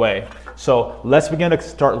way. So let's begin to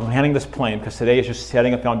start landing this plane, because today is just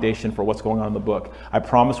setting a foundation for what's going on in the book. I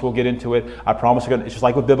promise we'll get into it. I promise it's just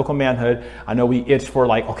like with biblical manhood. I know we itch for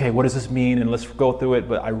okay, what does this mean? And let's go through it.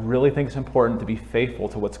 But I really think it's important to be faithful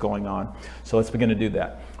to what's going on. So let's begin to do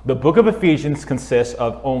that. The book of Ephesians consists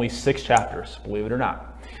of only 6 chapters, believe it or not.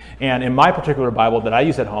 And in my particular Bible that I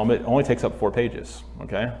use at home, it only takes up 4 pages,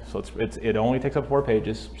 okay? So it only takes up 4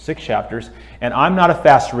 pages, 6 chapters, and I'm not a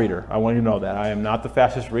fast reader. I want you to know that. I am not the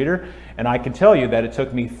fastest reader, and I can tell you that it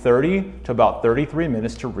took me 30 to about 33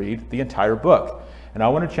 minutes to read the entire book. And I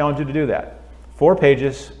want to challenge you to do that. 4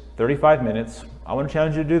 pages, 35 minutes. I want to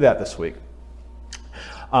challenge you to do that this week.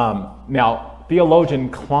 Now, theologian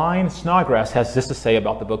Klein Snodgrass has this to say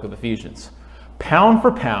about the book of Ephesians. Pound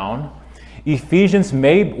for pound, Ephesians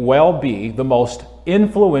may well be the most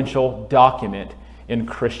influential document in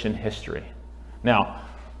Christian history. Now,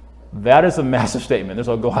 that is a massive statement. There's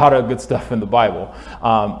a lot of good stuff in the Bible.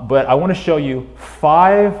 But I want to show you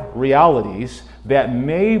 5 realities that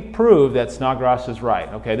may prove that Snodgrass is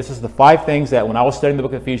right. Okay, this is the 5 things that when I was studying the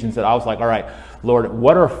book of Ephesians that I was like, all right, Lord,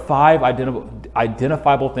 what are 5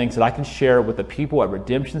 identifiable things that I can share with the people at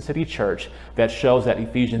Redemption City Church that shows that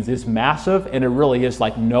Ephesians is massive and it really is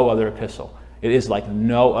like no other epistle. It is like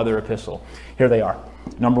no other epistle. Here they are.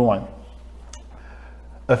 Number 1.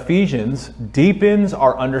 Ephesians deepens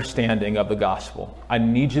our understanding of the gospel. I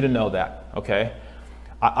need you to know that, okay?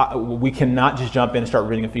 We cannot just jump in and start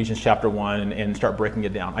reading Ephesians chapter 1 and start breaking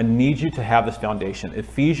it down. I need you to have this foundation.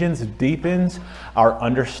 Ephesians deepens our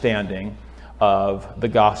understanding of the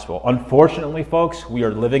gospel. Unfortunately, folks, we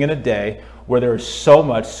are living in a day where there is so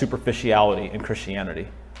much superficiality in Christianity.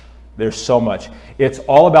 There's so much. It's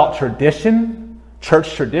all about tradition,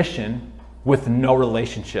 church tradition, with no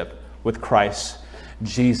relationship with Christ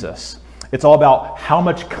Jesus. It's all about how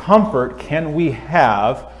much comfort can we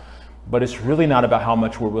have, but it's really not about how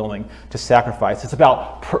much we're willing to sacrifice. It's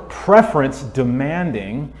about preference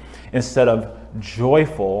demanding instead of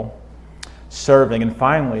joyful serving. And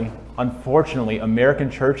finally, unfortunately, American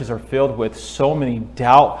churches are filled with so many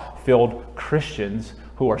doubt-filled Christians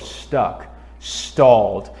who are stuck,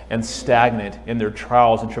 stalled, and stagnant in their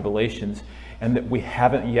trials and tribulations, and that we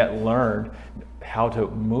haven't yet learned how to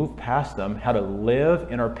move past them, how to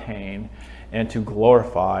live in our pain, and to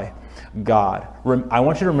glorify God. I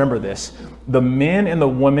want you to remember this. The men and the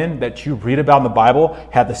women that you read about in the Bible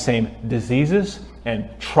had the same diseases and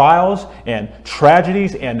trials and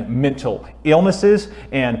tragedies and mental illnesses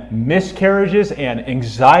and miscarriages and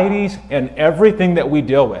anxieties and everything that we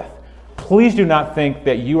deal with. Please do not think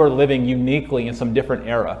that you are living uniquely in some different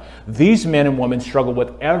era. These men and women struggle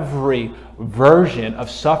with every version of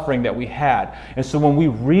suffering that we had. And so when we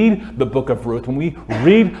read the book of Ruth, when we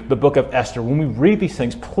read the book of Esther, when we read these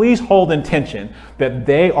things, please hold in tension that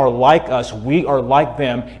they are like us, we are like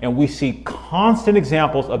them, and we see constant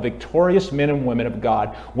examples of victorious men and women of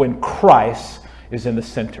God when Christ is in the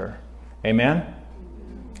center. Amen?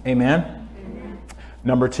 Amen?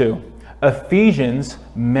 Number 2, Ephesians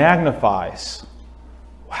magnifies.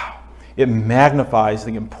 Wow. It magnifies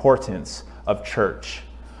the importance of church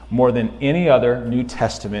more than any other New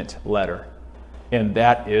Testament letter. And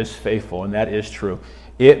that is faithful, and that is true.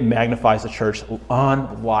 It magnifies the church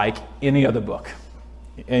unlike any other book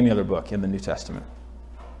in the New Testament.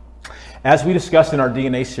 As we discussed in our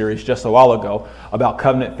DNA series just a while ago about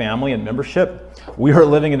covenant family and membership, we are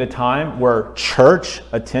living in a time where church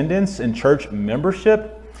attendance and church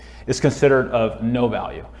membership is considered of no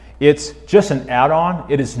value. It's just an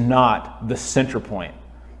add-on. It is not the center point.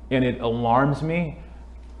 And it alarms me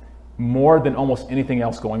more than almost anything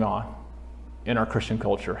else going on in our Christian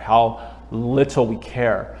culture, how little we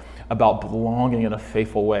care about belonging in a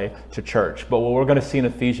faithful way to church. But what we're going to see in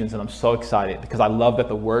Ephesians, and I'm so excited because I love that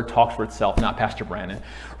the word talks for itself, not Pastor Brandon.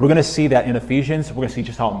 We're going to see that in Ephesians, we're going to see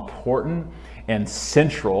just how important and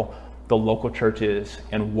central the local church is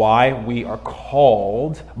and why we are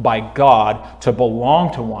called by God to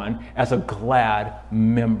belong to one as a glad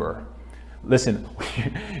member. Listen,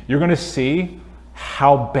 you're going to see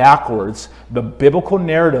how backwards the biblical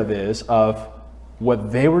narrative is of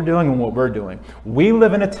what they were doing and what we're doing. We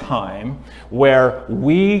live in a time where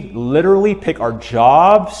we literally pick our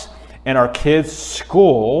jobs and our kids'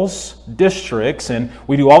 schools, districts, and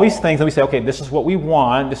we do all these things and we say, okay, this is what we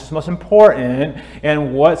want, this is most important,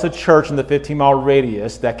 and what's a church in the 15-mile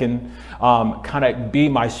radius that can kind of be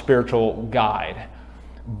my spiritual guide.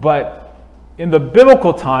 But in the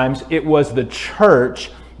biblical times, it was the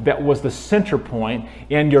church that was the center point,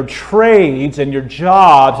 and your trades and your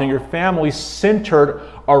jobs and your family centered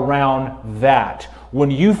around that. When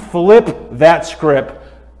you flip that script,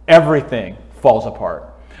 everything falls apart.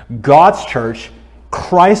 God's church,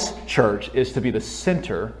 Christ's church, is to be the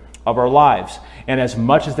center of our lives. And as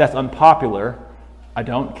much as that's unpopular, I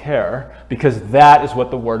don't care, because that is what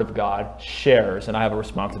the Word of God shares, and I have a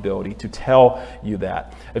responsibility to tell you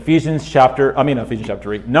that. Ephesians chapter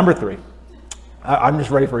 3, number 3. I'm just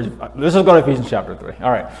ready for this. Is go to Ephesians chapter 3. All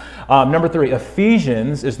right. Number 3,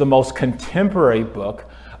 Ephesians is the most contemporary book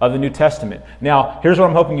of the New Testament. Now, here's what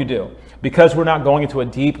I'm hoping you do. Because we're not going into a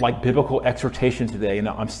deep, biblical exhortation today, and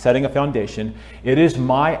I'm setting a foundation, it is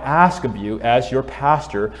my ask of you as your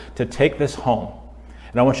pastor to take this home.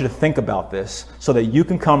 And I want you to think about this so that you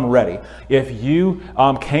can come ready. If you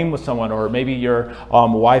came with someone, or maybe your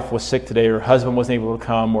wife was sick today, or your husband wasn't able to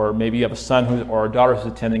come, or maybe you have a son or a daughter who's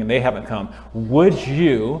attending and they haven't come, would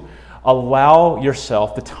you allow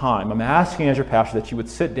yourself the time? I'm asking as your pastor that you would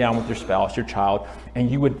sit down with your spouse, your child,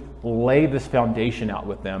 and you would lay this foundation out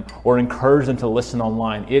with them or encourage them to listen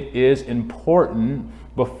online. It is important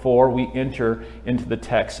before we enter into the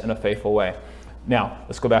text in a faithful way. Now,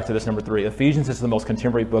 let's go back to this number 3. Ephesians is the most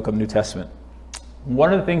contemporary book of the New Testament.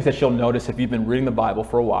 One of the things that you'll notice if you've been reading the Bible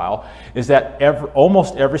for a while is that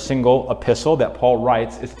almost every single epistle that Paul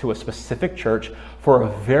writes is to a specific church for a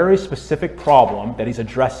very specific problem that he's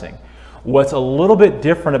addressing. What's a little bit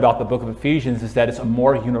different about the book of Ephesians is that it's a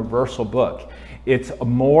more universal book. It's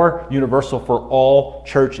more universal for all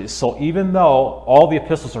churches. So even though all the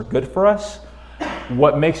epistles are good for us,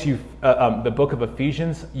 what makes the book of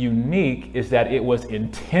Ephesians unique is that it was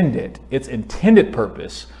intended. Its intended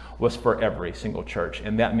purpose was for every single church.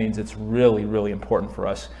 And that means it's really, really important for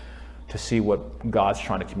us to see what God's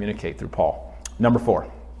trying to communicate through Paul. Number 4,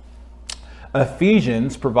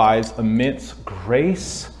 Ephesians provides immense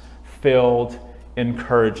grace-filled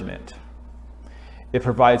encouragement. It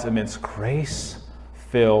provides immense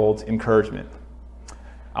grace-filled encouragement.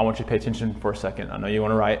 I want you to pay attention for a second. I know you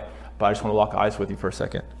want to write, but I just want to lock eyes with you for a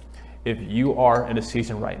second. If you are in a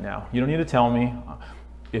season right now, you don't need to tell me.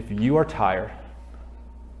 If you are tired,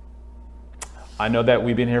 I know that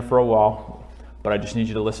we've been here for a while, but I just need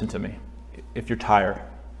you to listen to me. If you're tired,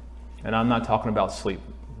 and I'm not talking about sleep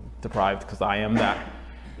deprived, because I am that.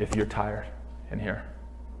 If you're tired in here,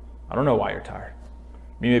 I don't know why you're tired.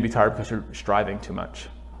 You may be tired because you're striving too much.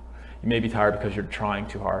 You may be tired because you're trying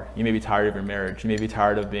too hard. You may be tired of your marriage. You may be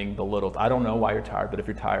tired of being belittled. I don't know why you're tired, but if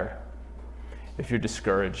you're tired, if you're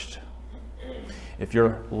discouraged, if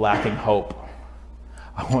you're lacking hope,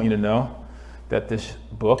 I want you to know that this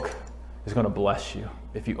book is going to bless you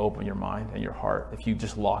if you open your mind and your heart, if you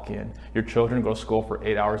just lock in. Your children go to school for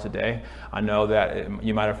 8 hours a day. I know that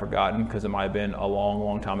you might have forgotten because it might have been a long,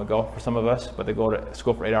 long time ago for some of us, but they go to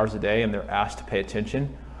school for 8 hours a day and they're asked to pay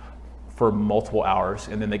attention for multiple hours,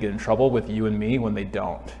 and then they get in trouble with you and me when they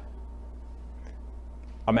don't.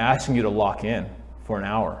 I'm asking you to lock in for an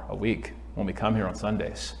hour a week when we come here on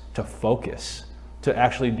Sundays, to focus, to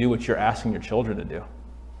actually do what you're asking your children to do.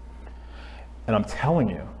 And I'm telling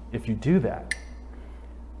you, if you do that,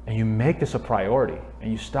 And you make this a priority,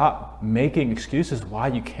 and you stop making excuses why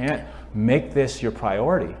you can't make this your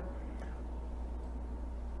priority.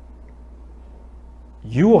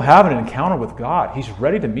 You will have an encounter with God. He's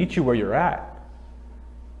ready to meet you where you're at.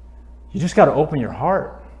 You just got to open your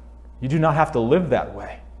heart. You do not have to live that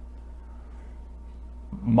way.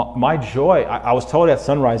 My joy, I was told at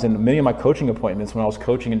Sunrise in many of my coaching appointments when I was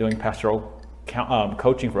coaching and doing pastoral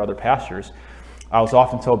coaching for other pastors, I was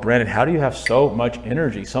often told, Brandon, how do you have so much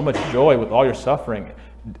energy, so much joy with all your suffering?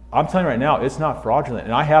 I'm telling you right now, it's not fraudulent.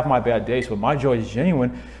 And I have my bad days, but my joy is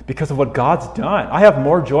genuine because of what God's done. I have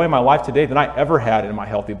more joy in my life today than I ever had in my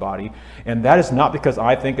healthy body. And that is not because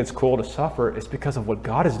I think it's cool to suffer. It's because of what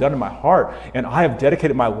God has done in my heart. And I have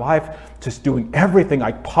dedicated my life to doing everything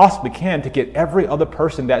I possibly can to get every other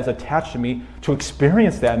person that is attached to me to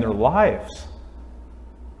experience that in their lives.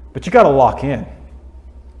 But you got to lock in.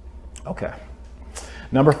 Okay.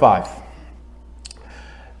 Number 5.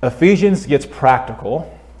 Ephesians gets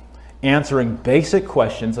practical, answering basic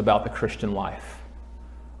questions about the Christian life.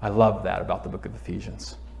 I love that about the book of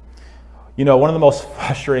Ephesians. You know, one of the most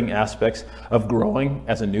frustrating aspects of growing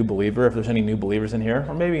as a new believer, if there's any new believers in here,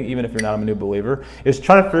 or maybe even if you're not a new believer, is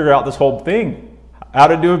trying to figure out this whole thing.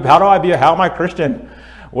 How am I Christian?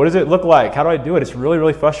 What does it look like? How do I do it? It's really,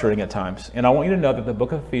 really frustrating at times. And I want you to know that the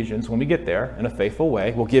book of Ephesians, when we get there in a faithful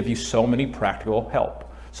way, will give you so much practical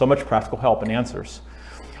help and answers.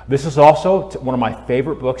 This is also one of my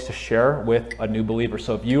favorite books to share with a new believer.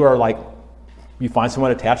 So if you are you find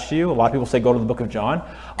someone attached to you, a lot of people say go to the book of John.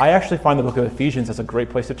 I actually find the book of Ephesians as a great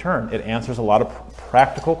place to turn. It answers a lot of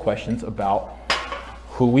practical questions about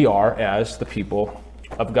who we are as the people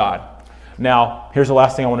of God. Now, here's the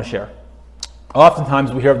last thing I want to share.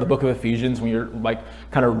 Oftentimes we hear of the book of Ephesians when you're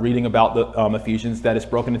kind of reading about the Ephesians, that it's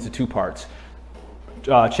broken into 2 parts.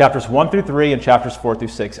 Chapters 1 through 3 and chapters 4 through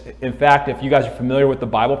 6. In fact, if you guys are familiar with the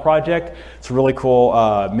Bible Project, it's a really cool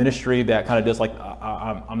ministry that kind of does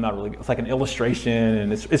it's like an illustration,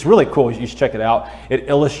 and it's really cool. You should check it out. It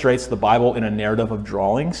illustrates the Bible in a narrative of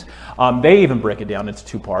drawings. They even break it down into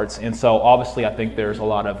 2 parts, and so obviously I think there's a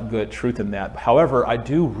lot of good truth in that. However, I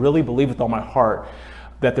do really believe with all my heart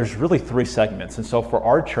that there's really 3 segments. And so for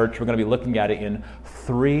our church, we're going to be looking at it in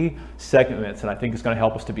 3 segments, and I think it's going to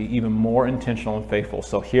help us to be even more intentional and faithful.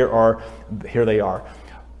 So here they are.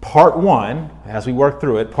 Part 1, as we work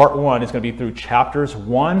through it, part 1 is going to be through chapters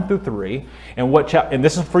 1 through 3. And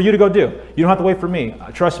this is for you to go do. You don't have to wait for me.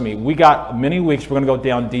 Trust me, we got many weeks. We're going to go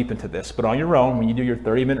down deep into this. But on your own, when you do your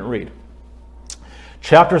 30-minute read,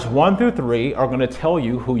 chapters 1 through 3 are going to tell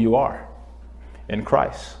you who you are in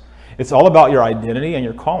Christ. It's all about your identity and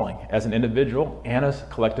your calling as an individual and as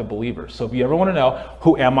collective believers. So if you ever want to know,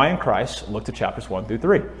 who am I in Christ, look to chapters 1 through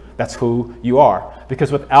 3. That's who you are.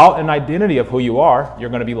 Because without an identity of who you are, you're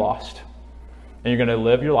going to be lost. And you're going to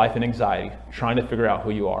live your life in anxiety, trying to figure out who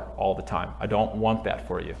you are all the time. I don't want that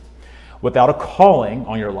for you. Without a calling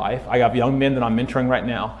on your life, I have young men that I'm mentoring right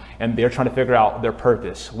now, and they're trying to figure out their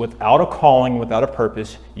purpose. Without a calling, without a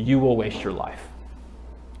purpose, you will waste your life.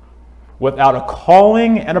 Without a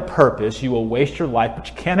calling and a purpose, you will waste your life. But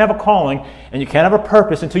you can't have a calling and you can't have a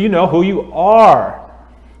purpose until you know who you are.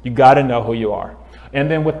 You got to know who you are.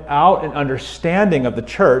 And then without an understanding of the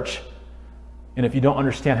church, and if you don't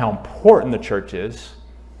understand how important the church is,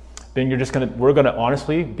 then we're going to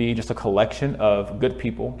honestly be just a collection of good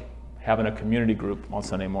people having a community group on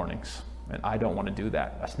Sunday mornings. And I don't want to do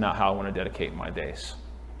that. That's not how I want to dedicate my days.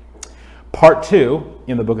 Part 2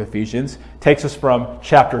 in the book of Ephesians takes us from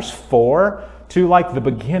chapters 4 to the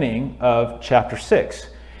beginning of chapter 6.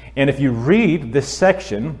 And if you read this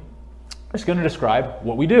section, it's going to describe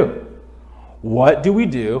what we do. What do we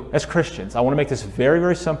do as Christians? I want to make this very,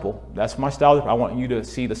 very simple. That's my style. I want you to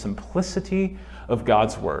see the simplicity of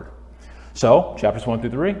God's word. So, chapters 1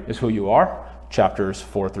 through 3 is who you are. Chapters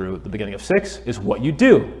 4 through the beginning of 6 is what you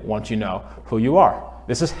do once you know who you are.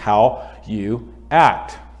 This is how you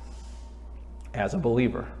act as a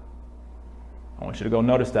believer. I want you to go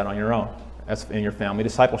notice that on your own, as in your family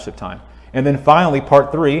discipleship time. And then finally,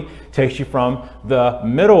 part 3 takes you from the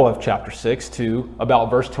middle of chapter 6 to about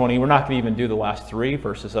verse 20. We're not going to even do the last 3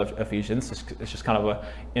 verses of Ephesians. It's just kind of an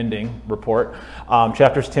ending report.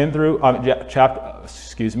 Verses 10 through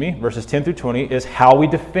 20 is how we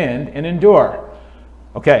defend and endure.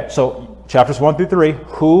 Okay, so chapters 1 through 3,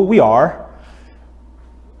 who we are.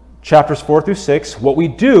 Chapters 4 through 6, what we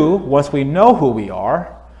do once we know who we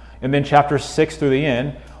are. And then chapters 6 through the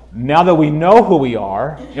end, now that we know who we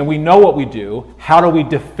are and we know what we do, how do we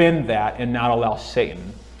defend that and not allow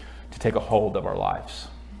Satan to take a hold of our lives?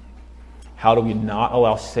 How do we not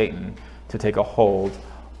allow Satan to take a hold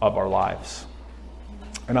of our lives?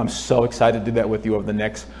 And I'm so excited to do that with you over the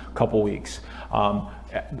next couple weeks.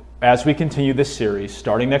 As we continue this series,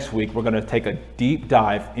 starting next week, we're going to take a deep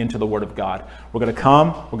dive into the Word of God. We're going to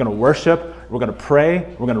come, we're going to worship, we're going to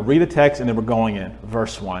pray, we're going to read a text, and then we're going in,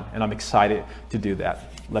 verse 1. And I'm excited to do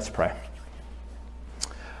that. Let's pray.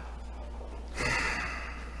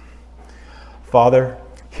 Father,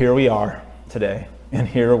 here we are today, and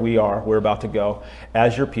here we're about to go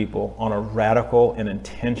as your people on a radical and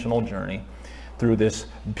intentional journey through this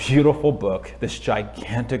beautiful book, this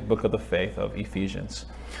gigantic book of the faith of Ephesians.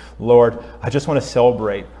 Lord, I just want to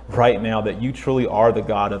celebrate right now that you truly are the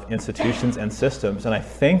God of institutions and systems, and I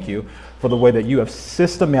thank you for the way that you have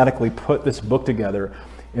systematically put this book together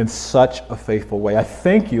in such a faithful way. I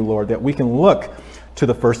thank you, Lord, that we can look to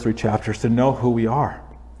the first 3 chapters to know who we are.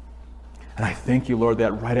 And I thank you, Lord,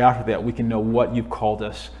 that right after that we can know what you've called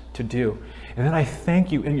us to do. And then I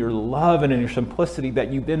thank you in your love and in your simplicity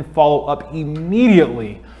that you then follow up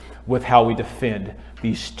immediately with how we defend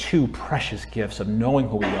these 2 precious gifts of knowing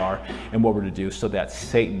who we are and what we're to do so that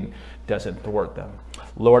Satan doesn't thwart them.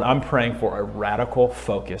 Lord, I'm praying for a radical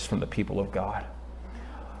focus from the people of God.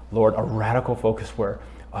 Lord, a radical focus where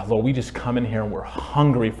Lord, we just come in here and we're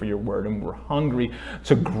hungry for your word and we're hungry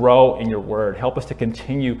to grow in your word. Help us to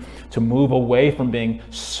continue to move away from being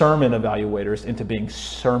sermon evaluators into being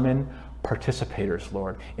sermon participators,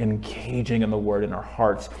 Lord, engaging in the word in our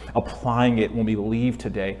hearts, applying it when we leave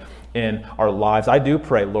today in our lives. I do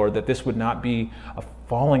pray, Lord, that this would not be a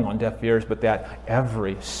falling on deaf ears, but that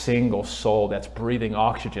every single soul that's breathing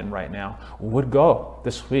oxygen right now would go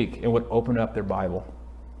this week and would open up their Bible.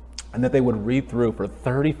 And that they would read through for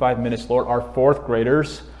 35 minutes. Lord, our 4th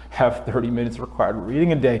graders have 30 minutes required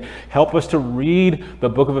reading a day. Help us to read the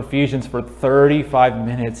book of Ephesians for 35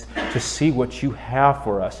 minutes to see what you have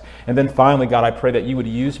for us. And then finally, God, I pray that you would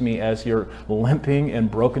use me as your limping and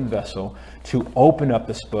broken vessel to open up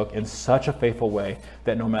this book in such a faithful way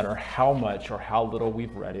that no matter how much or how little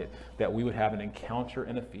we've read it, that we would have an encounter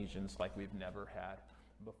in Ephesians like we've never had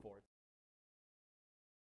before.